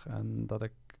Noach. En dat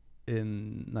ik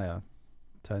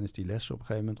tijdens die les op een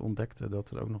gegeven moment ontdekte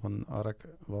dat er ook nog een ark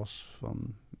was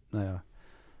van,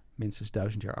 minstens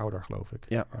 1000 jaar ouder, geloof ik.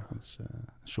 Ja. Ergens, een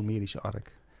Sumerische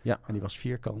ark. Ja. En die was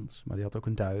vierkant, maar die had ook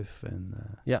een duif en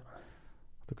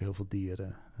had ook heel veel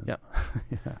dieren.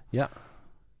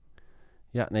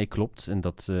 Ja, nee, klopt. En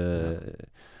dat...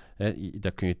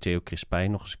 daar kun je Theo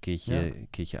Crispijn nog eens een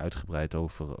keertje uitgebreid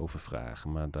over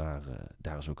vragen. Maar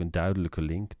daar is ook een duidelijke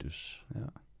link. Dus.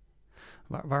 Ja.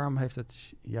 Waarom heeft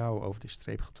het jou over de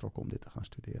streep getrokken om dit te gaan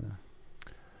studeren?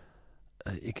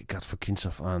 Ik had voor kinds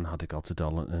af aan had ik altijd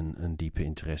al een diepe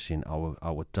interesse in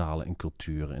oude talen en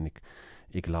culturen. En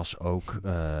ik las ook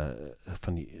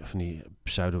van die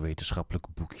pseudowetenschappelijke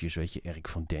boekjes. Weet je, Erik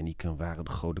van Däniken, waren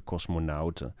de grote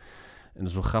cosmonauten. En dat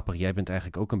is wel grappig. Jij bent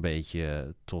eigenlijk ook een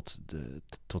beetje tot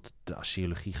de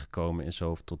archeologie gekomen en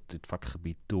zo, of tot dit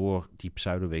vakgebied door die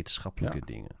pseudowetenschappelijke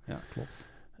dingen. Ja, klopt.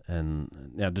 En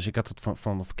dus ik had het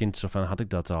van kind af aan had ik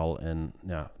dat al. En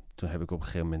ja, toen heb ik op een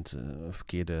gegeven moment een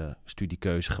verkeerde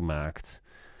studiekeuze gemaakt.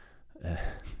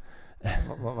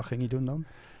 Wat ging je doen dan?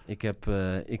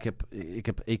 Ik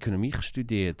heb economie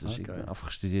gestudeerd. Dus ik Oké. ben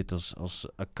afgestudeerd als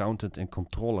accountant en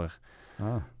controller.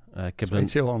 Ik heb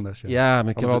iets heel anders. Ja. Ja,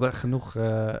 maar ik Alhoewel heb er genoeg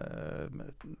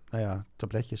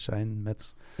tabletjes zijn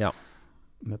met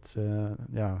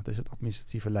wat is het,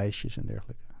 administratieve lijstjes en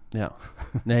dergelijke. Ja,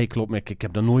 nee, klopt. Maar ik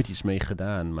heb daar nooit iets mee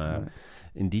gedaan. Maar Nee.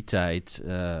 in die tijd,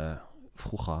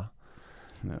 vroeger,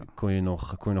 kon je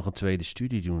nog een tweede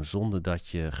studie doen zonder dat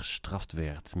je gestraft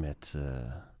werd met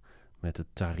het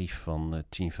tarief van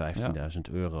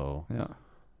 15.000 euro. Ja,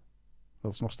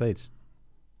 dat is nog steeds.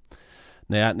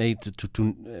 Nou ja, nee,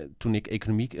 toen ik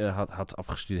economie had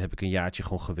afgestudeerd, heb ik een jaartje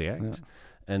gewoon gewerkt. Ja.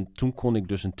 En toen kon ik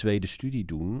dus een tweede studie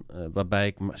doen, waarbij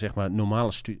ik zeg maar het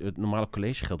normale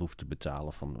collegegeld hoefde te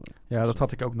betalen. Ja, dat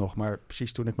had ik ook nog. Maar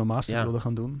precies toen ik mijn master wilde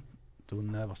gaan doen,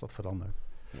 toen was dat veranderd.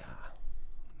 Ja.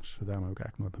 Dus daarom heb ik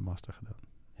eigenlijk nooit mijn master gedaan.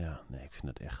 Ja, nee, ik vind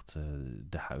het echt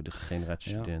de huidige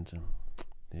generatie studenten.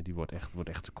 Nee, die wordt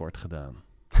echt tekort gedaan.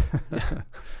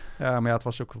 Ja, maar het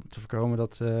was ook te voorkomen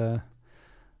dat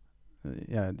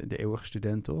de eeuwige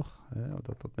student toch?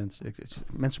 Dat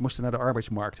mensen moesten naar de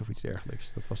arbeidsmarkt of iets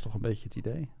dergelijks. Dat was toch een beetje het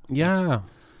idee?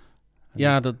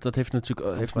 Ja, dat heeft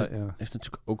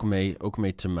natuurlijk ook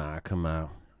mee te maken, maar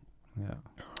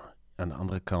aan de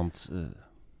andere kant,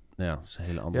 dat is een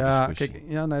hele andere discussie. Kijk,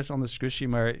 dat is een andere discussie,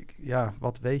 maar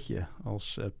wat weet je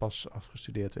als pas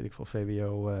afgestudeerd, weet ik veel,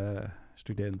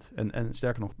 VWO-student? En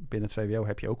sterker nog, binnen het VWO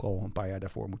heb je ook al een paar jaar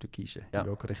daarvoor moeten kiezen in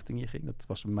welke richting je ging. Dat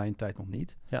was in mijn tijd nog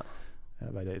niet. Ja.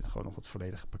 Wij deden gewoon nog het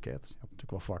volledige pakket. Je had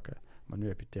natuurlijk wel vakken, maar nu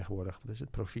heb je tegenwoordig,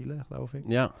 profielen, geloof ik.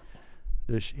 Ja.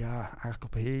 Dus eigenlijk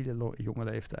op een hele jonge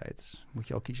leeftijd moet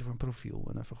je al kiezen voor een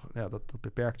profiel. En dat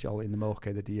beperkt je al in de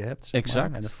mogelijkheden die je hebt. Zeg exact.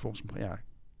 Maar. En vervolgens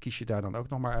kies je daar dan ook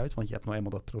nog maar uit, want je hebt nou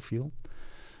eenmaal dat profiel.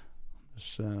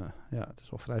 Dus het is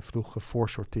wel vrij vroeg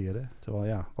voorsorteren.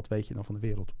 Terwijl wat weet je dan van de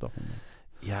wereld op dat moment?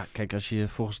 Ja, kijk, als je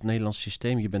volgens het Nederlands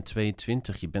systeem, je bent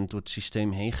 22, je bent door het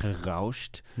systeem heen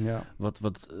gerausd. Ja.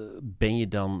 Wat ben je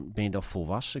dan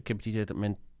volwassen? Ik heb het idee dat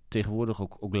men tegenwoordig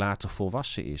ook later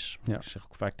volwassen is. Ja. Ik zeg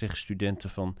ook vaak tegen studenten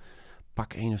van,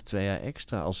 pak 1 of 2 jaar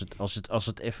extra als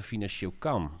het even financieel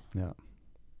kan. Ja,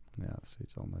 dat is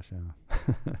iets anders,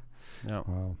 ja.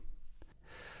 Wow.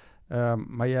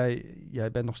 Maar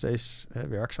jij bent nog steeds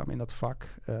werkzaam in dat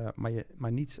vak,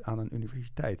 maar niet aan een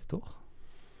universiteit, toch?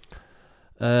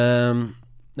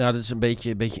 Dat is een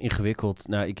beetje ingewikkeld.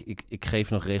 Nou, ik geef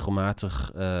nog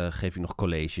regelmatig nog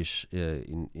colleges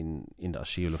in de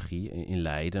Asiologie in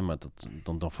Leiden, maar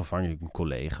dan vervang ik een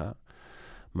collega.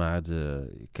 Maar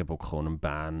ik heb ook gewoon een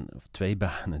baan of 2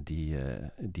 banen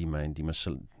die mijn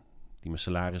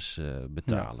salaris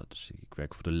betalen. Ja. Dus ik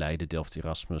werk voor de Leiden Delft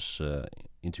Erasmus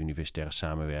interuniversitaire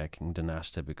samenwerking.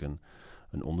 Daarnaast heb ik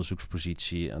een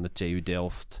onderzoekspositie aan de TU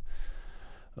Delft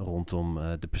rondom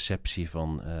de perceptie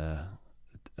van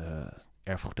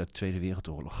erfgoed uit de Tweede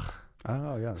Wereldoorlog.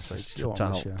 Oh ja, dat is iets heel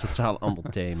anders, anders. Totaal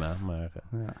ander thema, maar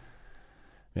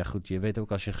ja goed, je weet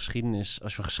ook als je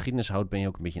geschiedenis houdt, ben je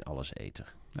ook een beetje een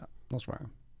alleseter. Ja, dat is waar.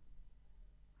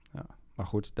 Ja, maar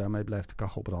goed, daarmee blijft de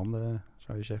kachel branden,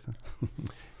 zou je zeggen.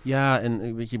 Ja,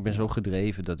 en weet je, ik ben zo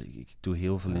gedreven dat ik doe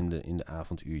heel veel in de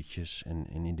avonduurtjes en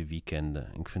in de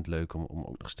weekenden. En ik vind het leuk om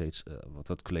ook nog steeds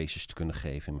wat colleges te kunnen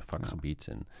geven in mijn vakgebied.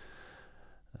 Ja.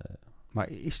 Maar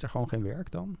is er gewoon geen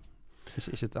werk dan?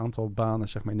 Is het aantal banen,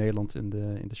 zeg maar, in Nederland in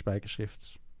de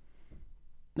spijkerschrift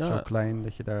zo klein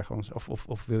dat je daar gewoon...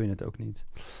 Of wil je het ook niet?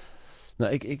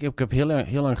 Nou, ik heb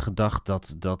heel lang gedacht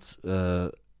dat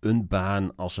een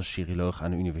baan als een seroloog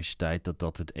aan de universiteit...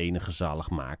 dat het enige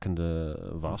zaligmakende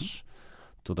was.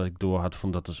 Mm-hmm. Totdat ik doorhad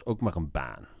van dat is ook maar een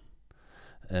baan.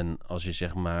 En als je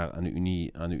zeg maar aan de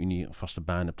unie een vaste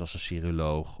baan hebt als een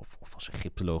seroloog... of als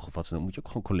Egyptoloog of wat dan moet je ook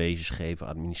gewoon colleges geven,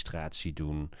 administratie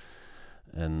doen.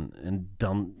 En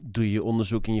dan doe je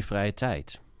onderzoek in je vrije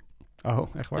tijd.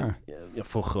 Oh, echt waar? Ja,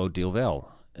 voor een groot deel wel.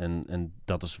 En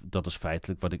dat is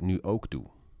feitelijk wat ik nu ook doe.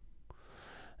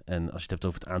 En als je het hebt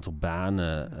over het aantal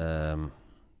banen...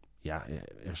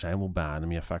 er zijn wel banen.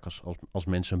 Maar vaak als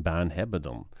mensen een baan hebben...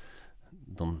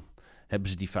 dan hebben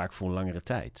ze die vaak voor een langere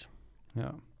tijd.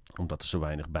 Ja. Omdat er zo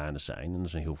weinig banen zijn. En er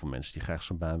zijn heel veel mensen die graag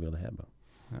zo'n baan willen hebben.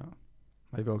 Ja.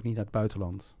 Maar je wil ook niet naar het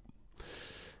buitenland?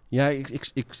 Ja,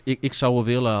 ik zou wel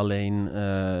willen. Alleen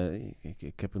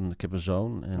ik heb een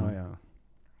zoon. En,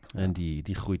 en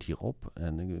die groeit hier op.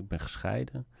 En ik ben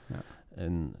gescheiden. Ja.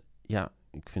 En ja,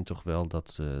 ik vind toch wel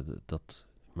dat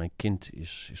mijn kind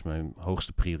is mijn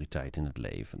hoogste prioriteit in het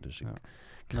leven. Dus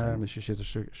dus je zit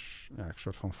een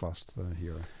soort van vast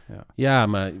hier. Ja,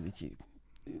 maar weet je...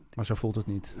 Maar zo voelt het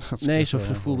niet. Nee, zo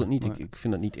voelt het niet. Ik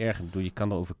vind dat niet erg. Ik bedoel, je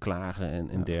kan erover klagen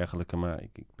en dergelijke. Maar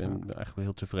ik ben eigenlijk wel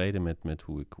heel tevreden met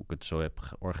hoe ik het zo heb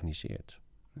georganiseerd.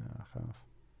 Ja, gaaf.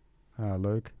 Ja,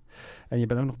 leuk. En je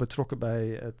bent ook nog betrokken bij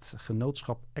het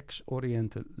genootschap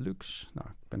Ex-Oriente Lux. Nou,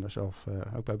 ik ben daar zelf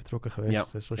ook bij betrokken geweest,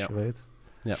 zoals je weet.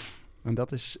 Ja. En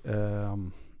dat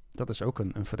is ook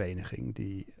een vereniging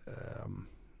die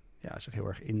zich heel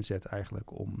erg inzet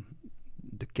eigenlijk om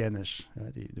de kennis,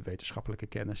 de wetenschappelijke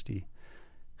kennis die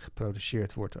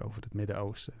geproduceerd wordt over het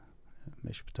Midden-Oosten,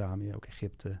 Mesopotamië, ook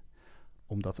Egypte,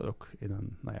 om dat ook in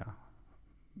een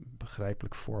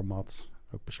begrijpelijk format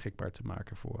ook beschikbaar te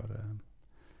maken voor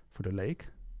de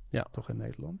leek. Ja. Toch in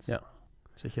Nederland? Ja.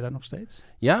 Zit je daar nog steeds?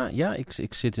 Ja,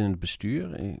 ik zit in het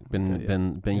bestuur. Ik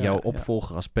ben jouw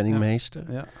opvolger als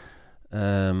penningmeester. Ja.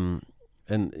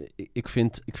 En ik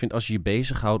vind als je je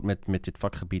bezighoudt met dit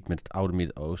vakgebied, met het oude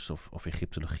Midden-Oosten of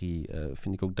Egyptologie,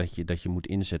 vind ik ook dat je moet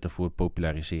inzetten voor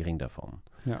popularisering daarvan.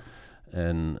 Ja.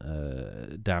 En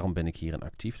daarom ben ik hierin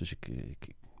actief. Dus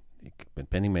ik ben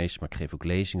penningmeester, maar ik geef ook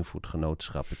lezingen voor het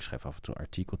genootschap. Ik schrijf af en toe een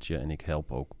artikeltje en ik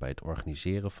help ook bij het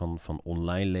organiseren van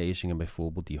online lezingen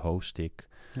bijvoorbeeld. Die host ik.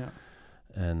 Ja.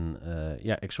 En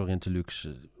Ex-Oriente Lux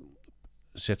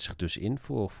zet zich dus in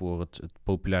voor het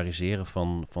populariseren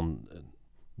van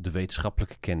de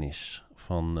wetenschappelijke kennis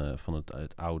van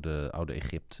het oude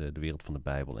Egypte, de wereld van de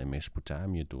Bijbel en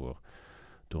Mesopotamië door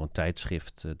een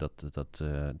tijdschrift dat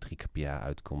 3 keer per jaar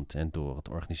uitkomt en door het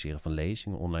organiseren van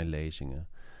lezingen, online lezingen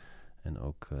en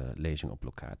ook lezingen op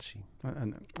locatie.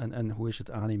 En hoe is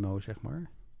het animo, zeg maar?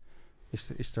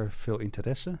 Is er veel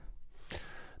interesse?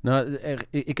 Nou,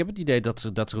 ik heb het idee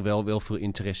dat er wel veel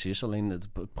interesse is. Alleen het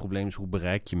probleem is, hoe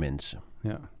bereik je mensen?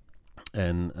 Ja.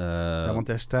 Want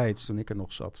destijds, toen ik er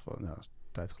nog zat, een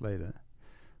tijd geleden,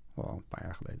 wel een paar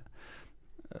jaar geleden,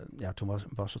 toen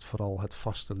was het vooral het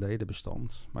vaste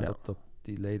ledenbestand. Maar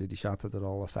die leden die zaten er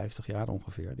al 50 jaar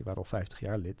ongeveer. Die waren al 50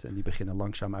 jaar lid en die beginnen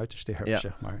langzaam uit te sterven,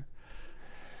 zeg maar.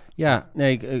 Ja,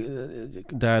 nee,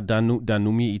 daar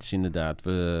noem je iets inderdaad.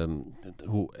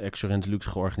 Hoe Ex-Oriente Lux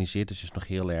georganiseerd is nog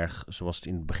heel erg zoals het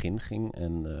in het begin ging.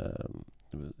 En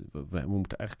we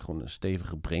moeten eigenlijk gewoon een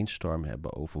stevige brainstorm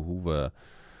hebben over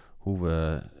hoe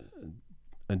we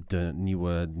de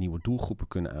nieuwe doelgroepen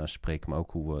kunnen aanspreken. Maar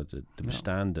ook hoe we de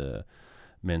bestaande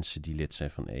mensen die lid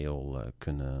zijn van EOL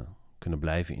kunnen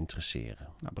blijven interesseren.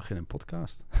 Nou, begin een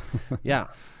podcast. Ja.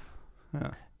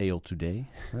 Ja. EOL Today.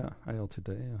 Ja, EOL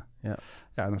Today, ja. Ja.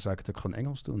 Ja, dan zou ik het ook gewoon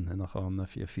Engels doen. En dan gewoon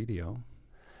via video.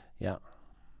 Ja.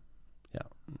 Ja.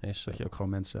 Nee, zodat je ook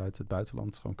gewoon mensen uit het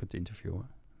buitenland gewoon kunt interviewen.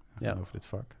 Over dit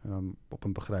vak. En dan op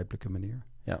een begrijpelijke manier.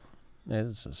 Ja. Nee,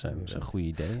 dat zijn goede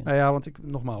ideeën. Nou ja, want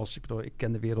ik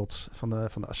ken de wereld van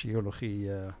de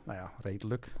archeologie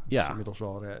redelijk. Het is inmiddels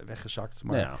wel weggezakt.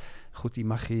 Maar goed, die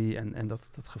magie en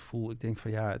dat gevoel. Ik denk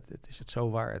van het is het zo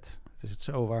waard. Het is het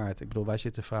zo waard. Ik bedoel, wij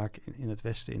zitten vaak in het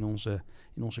Westen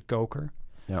in onze koker.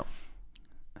 Ja.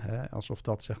 Alsof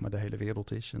dat zeg maar de hele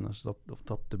wereld is. En of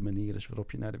dat de manier is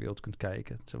waarop je naar de wereld kunt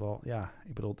kijken. Terwijl,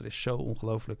 ik bedoel, er is zo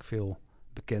ongelooflijk veel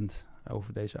bekend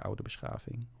over deze oude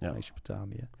beschaving.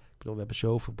 Mesopotamië. Ik bedoel, we hebben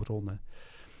zoveel bronnen.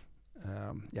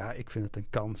 Ik vind het een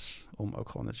kans om ook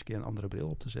gewoon eens een keer een andere bril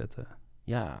op te zetten.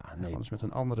 Ja, nee. Gewoon eens met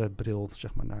een andere bril,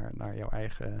 zeg maar, naar jouw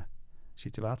eigen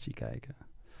situatie kijken.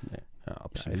 Nee, ja,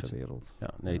 absoluut. Je eigen wereld. Ja,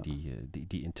 nee,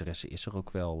 die interesse is er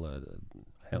ook wel.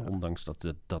 Ondanks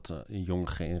dat een jonge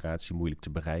generatie moeilijk te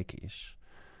bereiken is.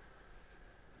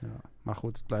 Ja, maar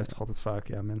goed, het blijft toch altijd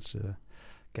vaak, mensen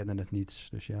kennen het niet,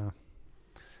 dus ja.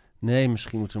 Nee,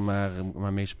 misschien moeten we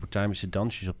maar Mesopotamische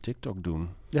dansjes op TikTok doen.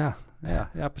 Ja,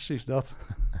 precies dat.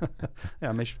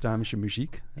 Mesopotamische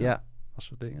muziek. Ja. Dat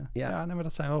soort dingen. Ja, maar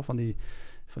dat zijn wel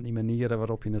van die manieren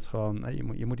waarop je het gewoon...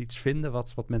 je moet iets vinden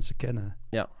wat mensen kennen.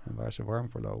 Ja. En waar ze warm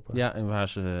voor lopen. Ja, en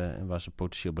waar ze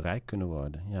potentieel bereikt kunnen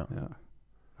worden. Ja.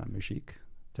 Muziek.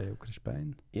 Theo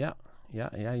Crispijn. Ja,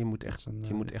 je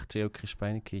moet echt Theo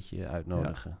Crispijn een keertje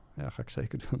uitnodigen. Ja, ga ik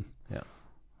zeker doen. Ja.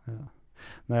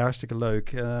 Nou ja, hartstikke leuk.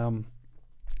 We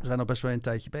zijn al best wel een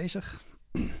tijdje bezig.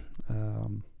 Ik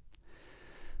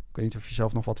weet niet of je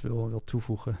zelf nog wat wil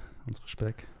toevoegen aan het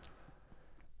gesprek.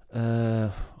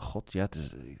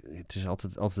 Het is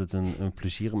altijd een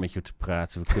plezier om met je te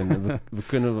praten. We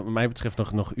kunnen wat mij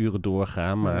betreft nog uren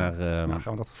doorgaan, maar...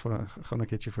 gaan we dat gewoon een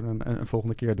keertje voor een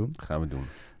volgende keer doen? Gaan we doen.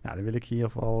 Nou, dan wil ik je in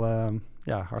ieder geval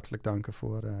hartelijk danken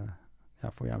voor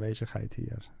je aanwezigheid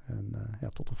hier. En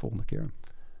tot de volgende keer.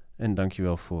 En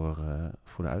dankjewel voor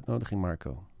de uitnodiging,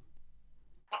 Marco.